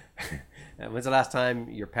 When's the last time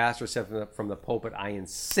your pastor said from the pulpit, I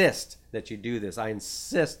insist that you do this. I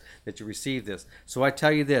insist that you receive this. So I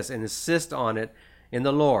tell you this and insist on it in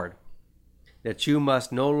the Lord, that you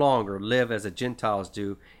must no longer live as the Gentiles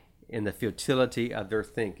do in the futility of their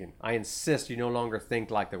thinking. I insist you no longer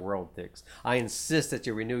think like the world thinks. I insist that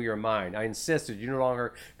you renew your mind. I insist that you no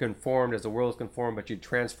longer conform as the world is conformed, but you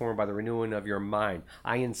transform by the renewing of your mind.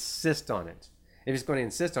 I insist on it. If he's going to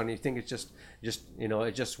insist on it, you think it's just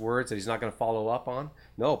it's just words that he's not going to follow up on?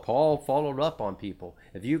 No, Paul followed up on people.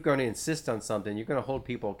 If you're going to insist on something, you're going to hold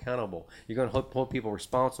people accountable. You're going to hold people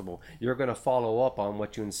responsible. You're going to follow up on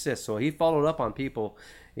what you insist. So he followed up on people,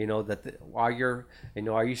 are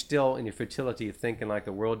you still in your futility of thinking like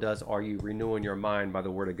the world does? Or are you renewing your mind by the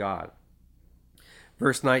word of God?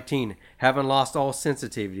 Verse 19, having lost all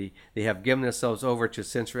sensitivity, they have given themselves over to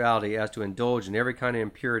sensuality as to indulge in every kind of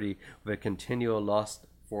impurity with a continual lust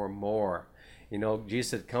for more. Jesus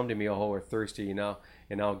said, come to me, all who are thirsty, and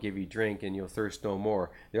I'll give you drink, and you'll thirst no more.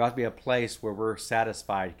 There ought to be a place where we're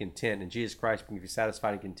satisfied and content, and Jesus Christ can be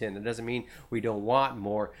satisfied and content. It doesn't mean we don't want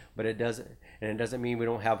more, but it doesn't mean we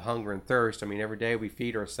don't have hunger and thirst. I mean, every day we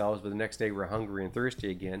feed ourselves, but the next day we're hungry and thirsty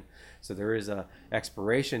again. So there is a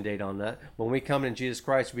expiration date on that. When we come in Jesus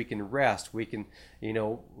Christ, we can rest. We can,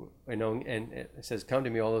 and it says, come to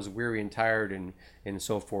me, all those weary and tired and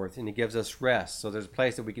so forth. And he gives us rest. So there's a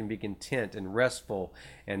place that we can be content and restful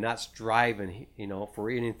and not striving, for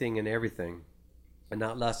anything and everything. And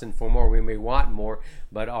not lusting for more. We may want more,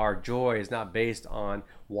 but our joy is not based on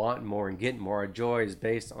wanting more and getting more. Our joy is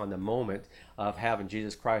based on the moment of having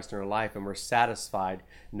Jesus Christ in our life, and we're satisfied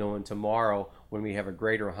knowing tomorrow when we have a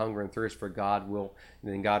greater hunger and thirst for God,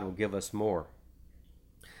 then God will give us more.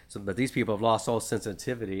 But these people have lost all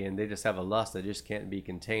sensitivity, and they just have a lust that just can't be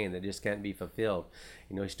contained, that just can't be fulfilled.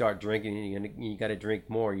 You start drinking, you got to drink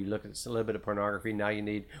more. You look at a little bit of pornography, now you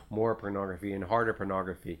need more pornography and harder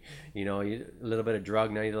pornography. A little bit of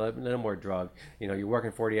drug, now you need a little more drug. You're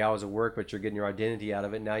working 40 hours of work, but you're getting your identity out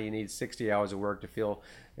of it. Now you need 60 hours of work to feel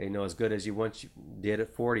as good as you once did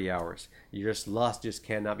at 40 hours. Your lust just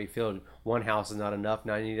cannot be filled. One house is not enough.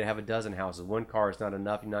 Now you need to have a dozen houses. One car is not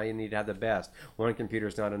enough. Now you need to have the best. One computer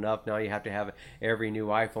is not enough. Now you have to have every new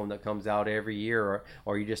iPhone that comes out every year,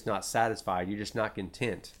 or you're just not satisfied. You're just not content.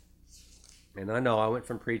 And I know I went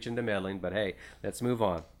from preaching to meddling, but hey, let's move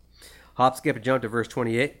on. Hop, skip, and jump to verse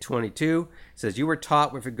 22. It says, you were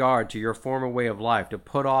taught with regard to your former way of life to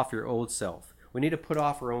put off your old self. We need to put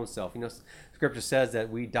off our own self. Scripture says that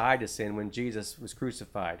we died to sin when Jesus was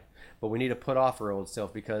crucified, but we need to put off our old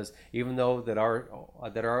self, because even though that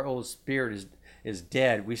our old spirit is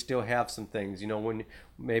dead, we still have some things.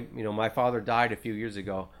 My father died a few years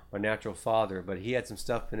ago, my natural father, but he had some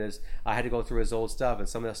stuff I had to go through his old stuff, and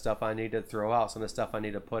some of that stuff I need to throw out, some of the stuff I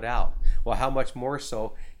need to put out. Well, how much more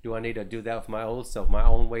so do I need to do that with my old self, my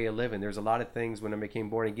own way of living? There's a lot of things when I became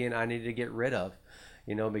born again I needed to get rid of,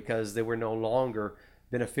 because they were no longer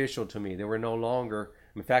beneficial to me. They were no longer,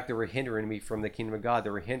 in fact, they were hindering me from the kingdom of God. They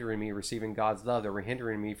were hindering me receiving God's love. They were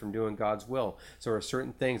hindering me from doing God's will. So there are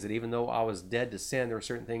certain things that, even though I was dead to sin, there were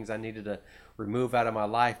certain things I needed to remove out of my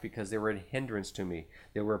life because they were a hindrance to me.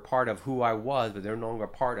 They were a part of who I was, but they're no longer a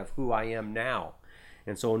part of who I am now.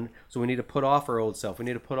 And so we need to put off our old self. We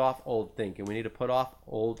need to put off old thinking. We need to put off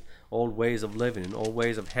old ways of living and old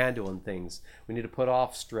ways of handling things. We need to put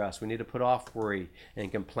off stress. We need to put off worry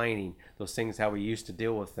and complaining, those things how we used to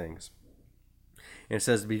deal with things. And it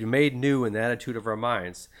says to be made new in the attitude of our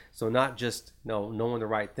minds. So not just knowing the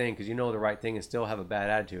right thing, because the right thing and still have a bad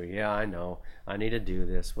attitude. Yeah, I know. I need to do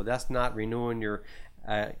this. Well, that's not renewing your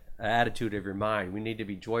attitude of your mind. We need to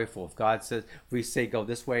be joyful. If we say go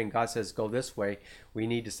this way and God says go this way, we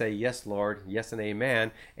need to say yes, Lord, yes and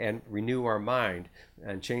amen, and renew our mind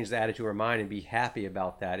and change the attitude of our mind and be happy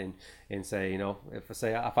about that, and say,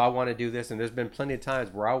 if I want to do this, and there's been plenty of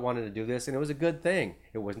times where I wanted to do this and it was a good thing.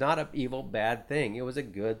 It was not an evil, bad thing. It was a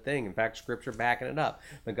good thing. In fact, Scripture backing it up.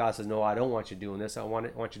 But God says, no, I don't want you doing this. I want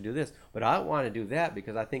you to do this. But I want to do that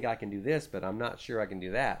because I think I can do this, but I'm not sure I can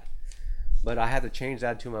do that. But I have to change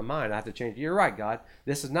that to my mind. I have to change. You're right, God.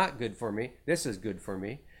 This is not good for me. This is good for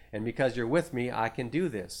me. And because you're with me, I can do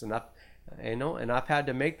this. And I've had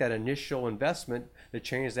to make that initial investment to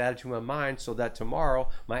change the attitude of my mind, so that tomorrow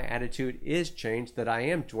my attitude is changed, that I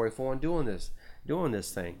am joyful in doing this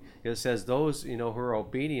thing. It says those who are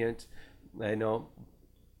obedient, are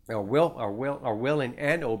willing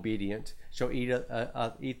and obedient shall eat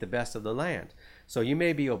the best of the land. So you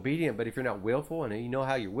may be obedient, but if you're not willful, and you know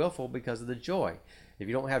how you're willful because of the joy. If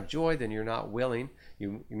you don't have joy, then you're not willing.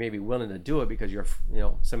 You may be willing to do it because you're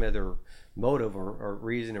some other motive or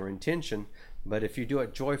reason or intention. But if you do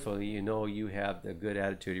it joyfully, you have the good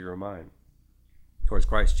attitude of your mind towards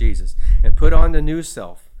Christ Jesus. And put on the new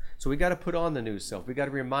self. So we got to put on the new self. We got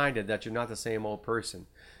to be reminded that you're not the same old person.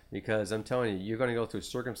 Because I'm telling you, you're going to go through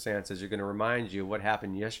circumstances. You're going to remind you of what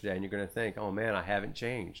happened yesterday, and you're going to think, oh man, I haven't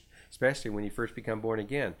changed. Especially when you first become born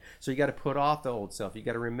again. So you got to put off the old self. You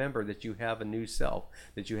got to remember that you have a new self,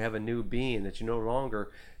 that you have a new being, that you no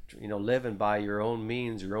longer living by your own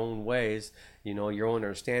means, your own ways, your own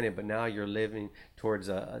understanding, but now you're living towards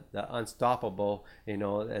the unstoppable, and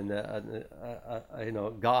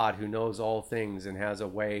God who knows all things and has a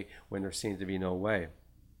way when there seems to be no way.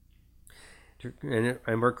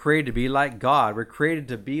 And we're created to be like God. We're created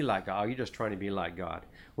to be like God. Oh, you're just trying to be like God.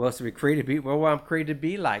 Well, so I'm created to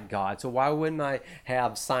be like God. So why wouldn't I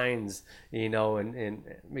have signs, and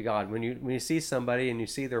God, when you see somebody and you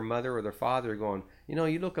see their mother or their father going,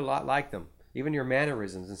 you look a lot like them. Even your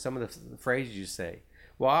mannerisms and some of the phrases you say.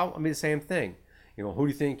 Well, I mean the same thing. Who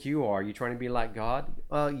do you think you are? Are you trying to be like God?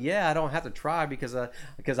 Yeah, I don't have to try because I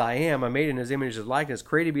am. I'm made in His image and likeness,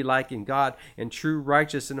 created to be like in God in true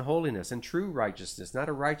righteousness and holiness. And true righteousness, not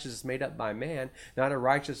a righteousness made up by man, not a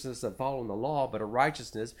righteousness of following the law, but a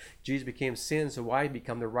righteousness. Jesus became sin, so why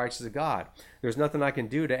become the righteousness of God? There's nothing I can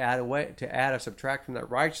do to add or subtract from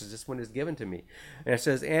that righteousness when it's given to me. And it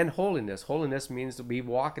says, and holiness. Holiness means to be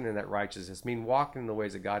walking in that righteousness, mean walking in the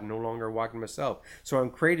ways of God, no longer walking myself. So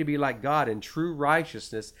I'm created to be like God in true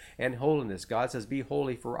righteousness and holiness. God says, be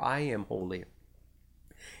holy for I am holy.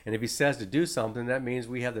 And if He says to do something, that means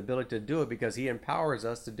we have the ability to do it because He empowers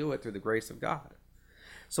us to do it through the grace of God.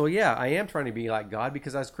 So yeah, I am trying to be like God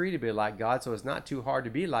because I was created to be like God. So it's not too hard to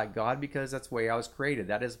be like God because that's the way I was created.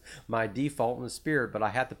 That is my default in the spirit. But I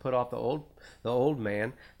have to put off the old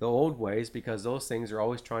man, the old ways, because those things are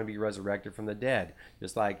always trying to be resurrected from the dead.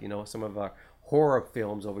 Just like some of our horror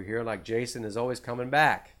films over here, like Jason is always coming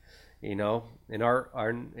back. And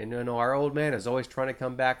our old man is always trying to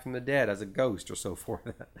come back from the dead as a ghost or so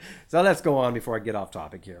forth. So let's go on before I get off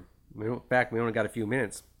topic here. In fact, we only got a few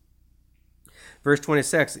minutes. Verse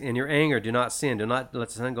 26, in your anger, do not sin. Do not let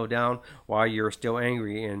the sun go down while you're still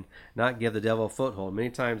angry, and not give the devil a foothold. Many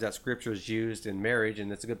times that scripture is used in marriage,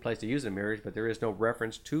 and it's a good place to use it in marriage, but there is no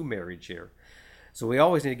reference to marriage here. So we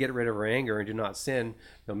always need to get rid of our anger and do not sin,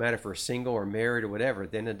 no matter if we're single or married or whatever.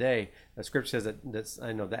 At the end of the day, the scripture says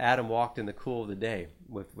that Adam walked in the cool of the day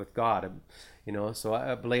with God. So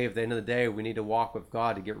I believe at the end of the day, we need to walk with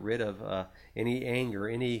God to get rid of any anger,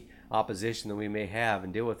 any opposition that we may have,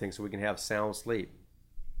 and deal with things so we can have sound sleep.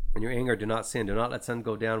 In your anger, do not sin. Do not let the sun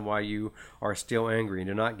go down while you are still angry, and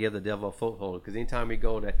do not give the devil a foothold. Because anytime we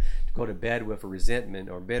go to bed with a resentment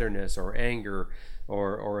or bitterness or anger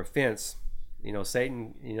or offense,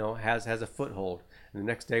 Satan, has a foothold. And the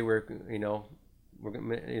next day we're going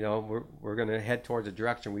to head towards a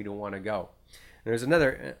direction we don't want to go. And there's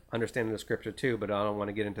another understanding of the scripture too, but I don't want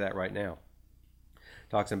to get into that right now.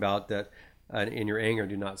 Talks about that in your anger,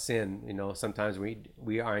 do not sin. Sometimes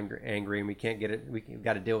we are angry and we can't get it. We've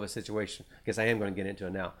got to deal with a situation. I guess I am going to get into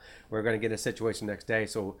it now. We're going to get in a situation next day.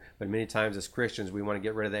 But many times as Christians, we want to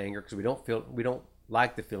get rid of the anger because we don't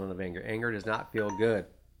like the feeling of anger. Anger does not feel good.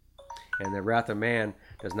 And the wrath of man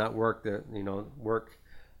does not work the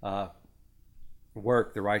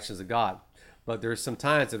righteousness of God. But there's some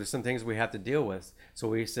times that there's some things we have to deal with.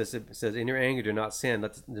 So it says, in your anger, do not sin.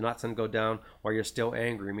 Do not sun go down while you're still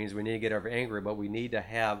angry. It means we need to get over angry, but we need to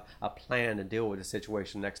have a plan to deal with the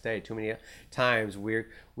situation next day. Too many times we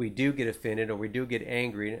do get offended or we do get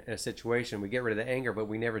angry in a situation. We get rid of the anger, but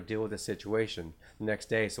we never deal with the situation the next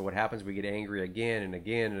day. So what happens? We get angry again and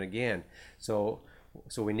again and again. So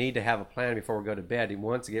So we need to have a plan before we go to bed. He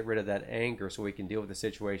wants to get rid of that anger so we can deal with the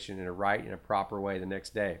situation in a right and a proper way the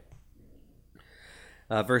next day.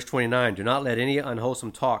 Verse 29, do not let any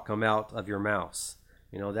unwholesome talk come out of your mouths.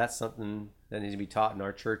 That's something that needs to be taught in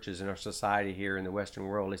our churches, in our society here in the Western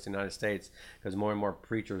world, at least in the United States, because more and more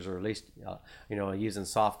preachers are at least, using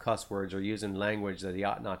soft cuss words or using language that he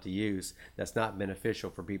ought not to use. That's not beneficial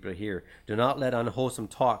for people to hear. Do not let unwholesome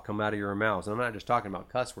talk come out of your mouths. And I'm not just talking about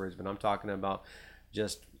cuss words, but I'm talking about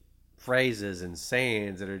just phrases and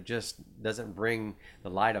sayings that are just doesn't bring the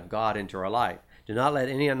light of God into our life. Do not let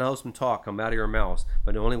any unwholesome talk come out of your mouths,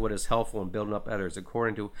 but only what is helpful in building up others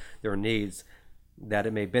according to their needs, that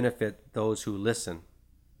it may benefit those who listen.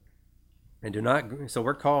 And do not, so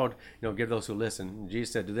we're called, give those who listen.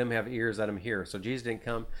 Jesus said, do them have ears, let them hear. So Jesus didn't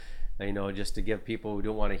come, just to give people who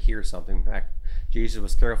don't want to hear something. In fact, Jesus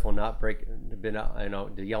was careful not to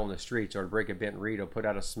yell in the streets or to break a bent reed or put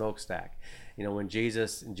out a smokestack. When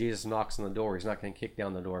Jesus knocks on the door, he's not going to kick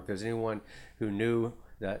down the door. If there's anyone who knew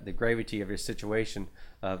the gravity of your situation,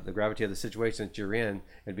 the gravity of the situation that you're in,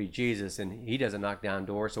 it'd be Jesus, and he doesn't knock down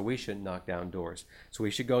doors, so we shouldn't knock down doors. So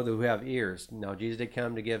we should go to those who have ears. Now, Jesus did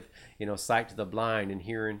come to give, sight to the blind and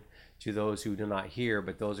hearing to those who do not hear,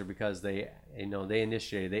 but those are because they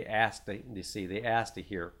initiated, they asked to see, they asked to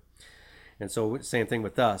hear. And so same thing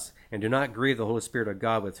with us. And do not grieve the Holy Spirit of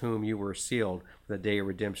God, with whom you were sealed for the day of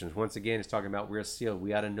redemption. Once again, it's talking about we're sealed.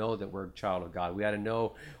 We ought to know that we're a child of God. We ought to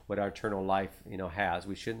know what our eternal life, has.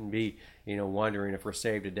 We shouldn't be, wondering if we're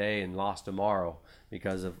saved today and lost tomorrow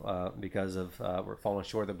because of we're falling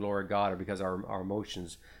short of the glory of God, or because our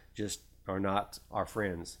emotions just are not our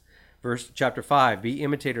friends. Chapter 5, be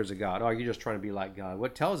imitators of God. Oh, you're just trying to be like God.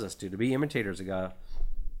 What tells us to be imitators of God?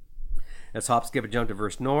 Let's hop, skip, and jump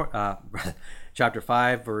to chapter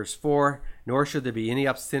 5, verse 4. Nor should there be any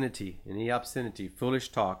obscenity,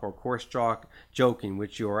 foolish talk, or coarse joking,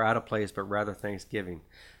 which you are out of place, but rather thanksgiving.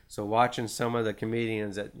 So watching some of the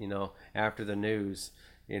comedians that, after the news,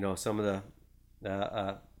 some of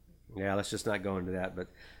the, let's just not go into that, but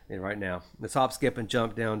right now. Let's hop, skip, and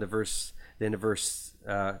jump down to verse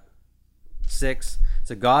 6.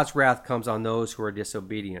 So God's wrath comes on those who are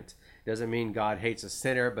disobedient. Doesn't mean God hates a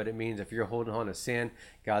sinner, but it means if you're holding on to sin,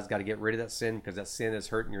 God's got to get rid of that sin, because that sin is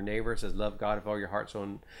hurting your neighbor. It says, love God with all your heart,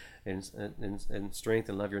 soul, and strength,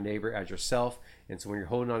 and love your neighbor as yourself. And so when you're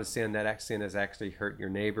holding on to sin, that sin is actually hurting your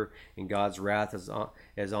neighbor, and God's wrath is on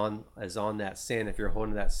that sin. If you're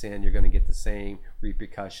holding that sin, you're going to get the same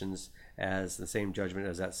repercussions, as the same judgment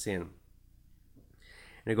as that sin.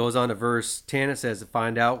 And it goes on to verse 10. It says to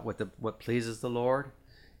find out what pleases the Lord.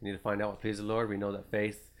 You need to find out what pleases the Lord. We know that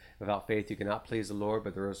without faith you cannot please the Lord,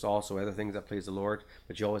 but there is also other things that please the Lord,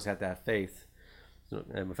 but you always have to have faith.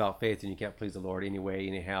 And without faith, then you can't please the Lord anyway,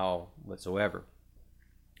 anyhow, whatsoever.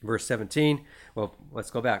 Verse 17, well,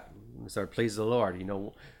 let's go back. Start please the Lord. You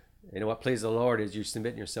know what pleases the Lord is you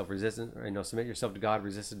submit yourself, submit yourself to God,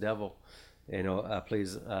 resist the devil.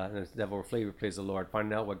 Please, the devil will flee, please the Lord.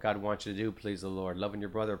 Find out what God wants you to do, please the Lord. Loving your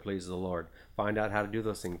brother, please the Lord. Find out how to do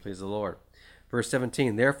those things, please the Lord. Verse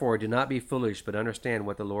 17, therefore do not be foolish, but understand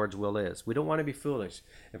what the Lord's will is. We don't want to be foolish.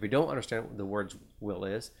 If we don't understand what the Lord's will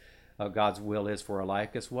is, God's will is for our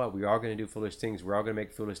life, guess what? We are going to do foolish things. We're all going to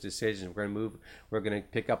make foolish decisions. We're going to move. We're going to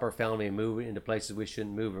pick up our family and move into places we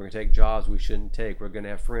shouldn't move. We're going to take jobs we shouldn't take. We're going to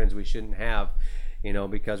have friends we shouldn't have,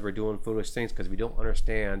 because we're doing foolish things, because we don't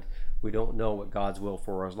understand. We don't know what God's will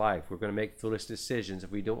for our life. We're going to make foolish decisions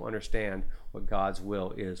if we don't understand what God's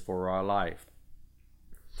will is for our life.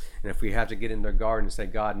 And if we have to get in their garden and say,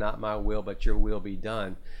 God, not my will, but your will be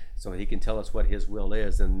done, so he can tell us what his will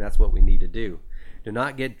is, then that's what we need to do. Do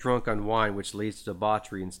not get drunk on wine, which leads to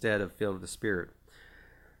debauchery, instead of filled with the Spirit.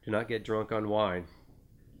 Do not get drunk on wine,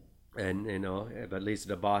 but leads to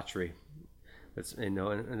debauchery. It's, and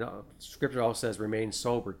Scripture also says remain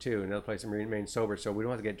sober too. Another place, remain sober. So we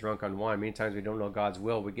don't have to get drunk on wine. Many times we don't know God's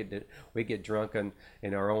will. We get drunk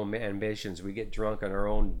in our own ambitions. We get drunk on our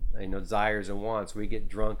own desires and wants. We get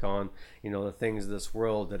drunk on the things of this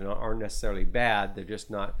world that aren't necessarily bad. They're just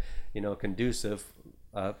not conducive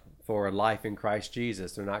for a life in Christ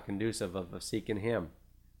Jesus. They're not conducive of seeking Him,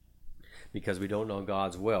 because we don't know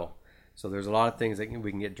God's will. So there's a lot of things that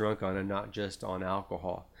we can get drunk on, and not just on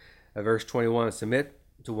alcohol. Verse 21, submit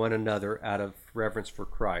to one another out of reverence for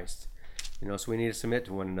Christ. So we need to submit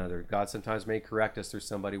to one another. God sometimes may correct us through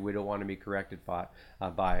somebody we don't want to be corrected by.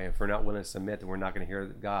 If we're not willing to submit, then we're not going to hear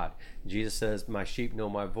God. Jesus says, my sheep know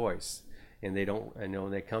my voice, and they don't,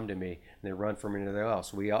 they come to me, and they run from anywhere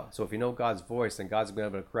else. So if you know God's voice, then God's going to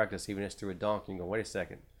be able to correct us, even if it's through a donkey. You go, wait a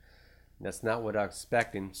second. That's not what I'm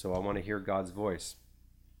expecting, so I want to hear God's voice,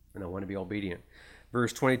 and I want to be obedient.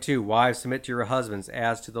 Verse 22, wives, submit to your husbands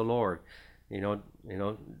as to the Lord. It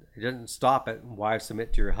doesn't stop at wives,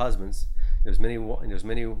 submit to your husbands. There's many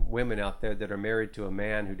women out there that are married to a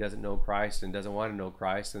man who doesn't know Christ and doesn't want to know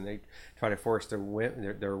Christ, and they try to force their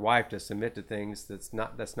wife to submit to things that's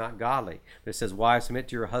not godly. But it says, wives, submit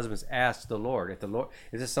to your husbands as to the Lord. If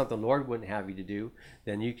this is something the Lord wouldn't have you to do,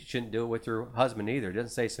 then you shouldn't do it with your husband either. It doesn't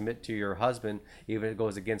say submit to your husband even if it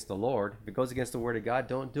goes against the Lord. If it goes against the Word of God,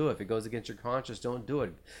 don't do it. If it goes against your conscience, don't do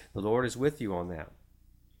it. The Lord is with you on that.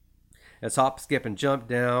 Let's hop, skip, and jump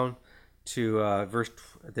down to verse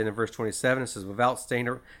 27. It says, without stain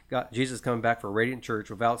or Jesus coming back for a radiant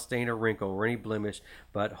church, without stain or wrinkle or any blemish,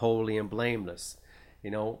 but holy and blameless.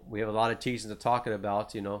 We have a lot of teachings talking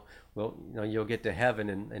about, you'll get to heaven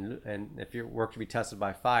and if your work to be tested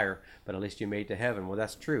by fire, but at least you made to heaven. Well,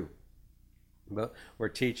 that's true. But we're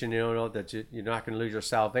teaching, that you're not going to lose your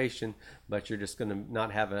salvation, but you're just going to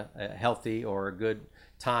not have a healthy or a good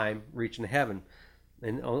time reaching heaven.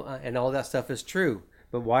 And all that stuff is true.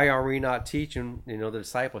 But why are we not teaching, the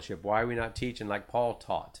discipleship? Why are we not teaching like Paul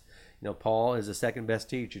taught? Paul is the second best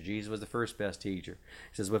teacher. Jesus was the first best teacher.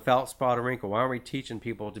 He says, without spot or wrinkle. Why aren't we teaching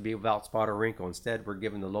people to be without spot or wrinkle? Instead, we're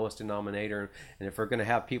giving the lowest denominator. And if we're going to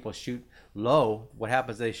have people shoot low, what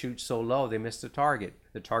happens? They shoot so low, they miss the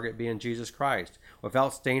target being Jesus Christ.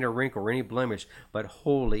 Without stain or wrinkle or any blemish, but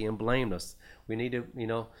holy and blameless. We need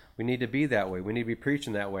to be that way. We need to be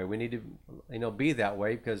preaching that way. We need to, be that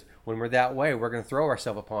way, because when we're that way, we're going to throw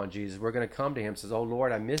ourselves upon Jesus. We're going to come to him and says, oh,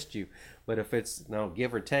 Lord, I missed you. But if it's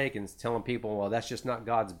give or take and telling people, well, that's just not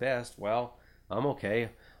God's best, well, I'm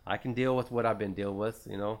okay. I can deal with what I've been dealing with,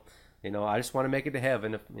 I just want to make it to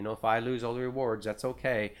heaven. If I lose all the rewards, that's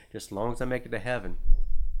okay, just as long as I make it to heaven.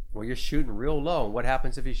 Well, you're shooting real low. What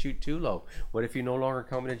happens if you shoot too low? What if you no longer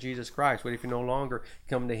come to Jesus Christ? What if you no longer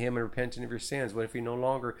come to him and repenting of your sins? What if you no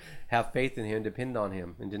longer have faith in him, depend on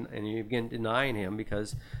him, and you begin denying him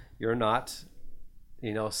because you're not,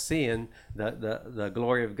 seeing the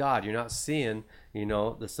glory of God. You're not seeing,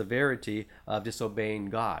 the severity of disobeying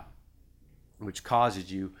God, which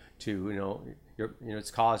causes you to, it's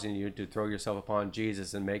causing you to throw yourself upon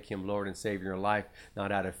Jesus and make him Lord and Savior in your life,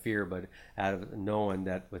 not out of fear, but out of knowing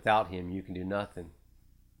that without him you can do nothing.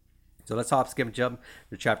 So let's hop, skip, and jump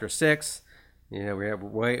to chapter 6. We have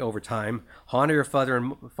way over time. Honor your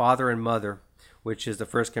father and mother, which is the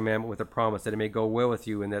first commandment with a promise that it may go well with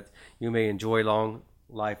you and that you may enjoy long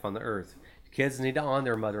life on the earth. Kids need to honor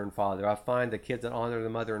their mother and father. I find the kids that honor their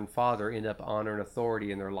mother and father end up honoring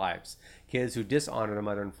authority in their lives. Kids who dishonor their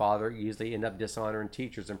mother and father usually end up dishonoring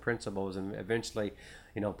teachers and principals and eventually,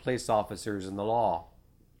 police officers and the law.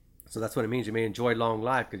 So that's what it means. You may enjoy long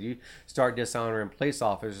life, because you start dishonoring police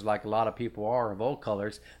officers like a lot of people are of all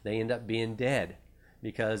colors, they end up being dead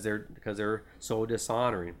because they're so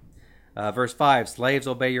dishonoring. Verse 5, slaves,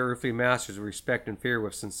 obey your earthly masters with respect and fear,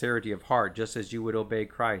 with sincerity of heart, just as you would obey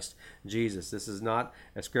Christ Jesus. This is not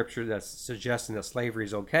a scripture that's suggesting that slavery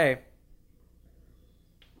is okay,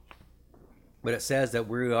 but it says that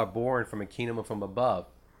we are born from a kingdom from above.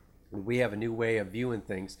 We have a new way of viewing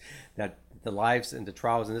things, that the lives and the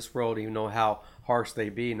trials in this world, even though how harsh they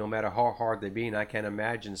be, no matter how hard they be, and I can't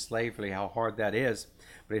imagine slavery, how hard that is,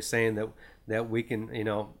 but he's saying that we can,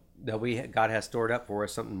 God has stored up for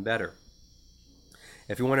us something better.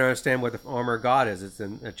 If you want to understand what the armor of God is, it's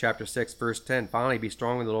in chapter 6, verse 10. Finally, be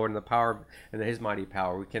strong in the Lord and the power and his mighty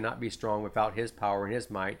power. We cannot be strong without his power and his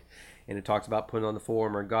might. And it talks about putting on the full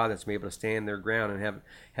armor of God that's able to stand their ground and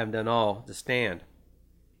have done all to stand.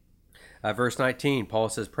 Verse 19, Paul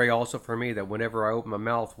says, pray also for me that whenever I open my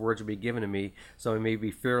mouth, words will be given to me, so I may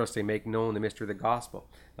be fearlessly make known the mystery of the gospel.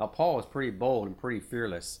 Now, Paul is pretty bold and pretty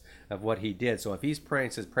fearless of what he did. So if he's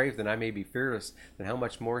praying, says, pray that I may be fearless, then how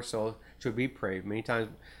much more so should we pray? Many times,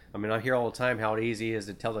 I hear all the time how easy it is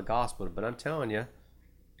to tell the gospel, but I'm telling you,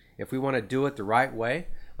 if we want to do it the right way,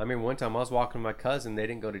 one time I was walking with my cousin. They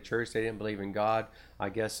didn't go to church. They didn't believe in God, I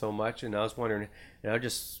guess, so much. And I was wondering, and I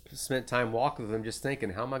just spent time walking with them, just thinking,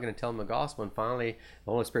 how am I going to tell them the gospel? And finally,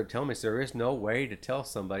 the Holy Spirit told me, so there is no way to tell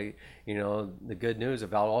somebody, the good news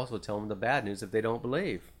if I'll also tell them the bad news if they don't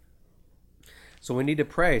believe. So we need to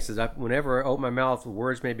pray. It says, whenever I open my mouth,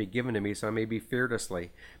 words may be given to me, so I may be fearlessly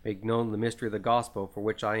make known the mystery of the gospel, for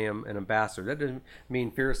which I am an ambassador. That doesn't mean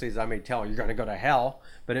fearlessly as I may tell, you're going to go to hell,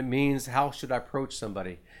 but it means how should I approach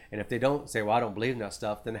somebody? And if they don't say, well, I don't believe in that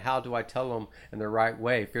stuff, then how do I tell them in the right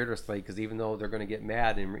way, fearlessly? Because even though they're going to get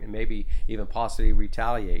mad and maybe even possibly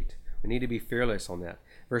retaliate, we need to be fearless on that.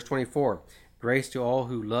 Verse 24, grace to all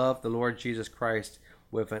who love the Lord Jesus Christ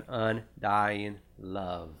with an undying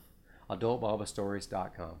love.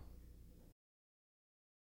 AdultBibleStories.com.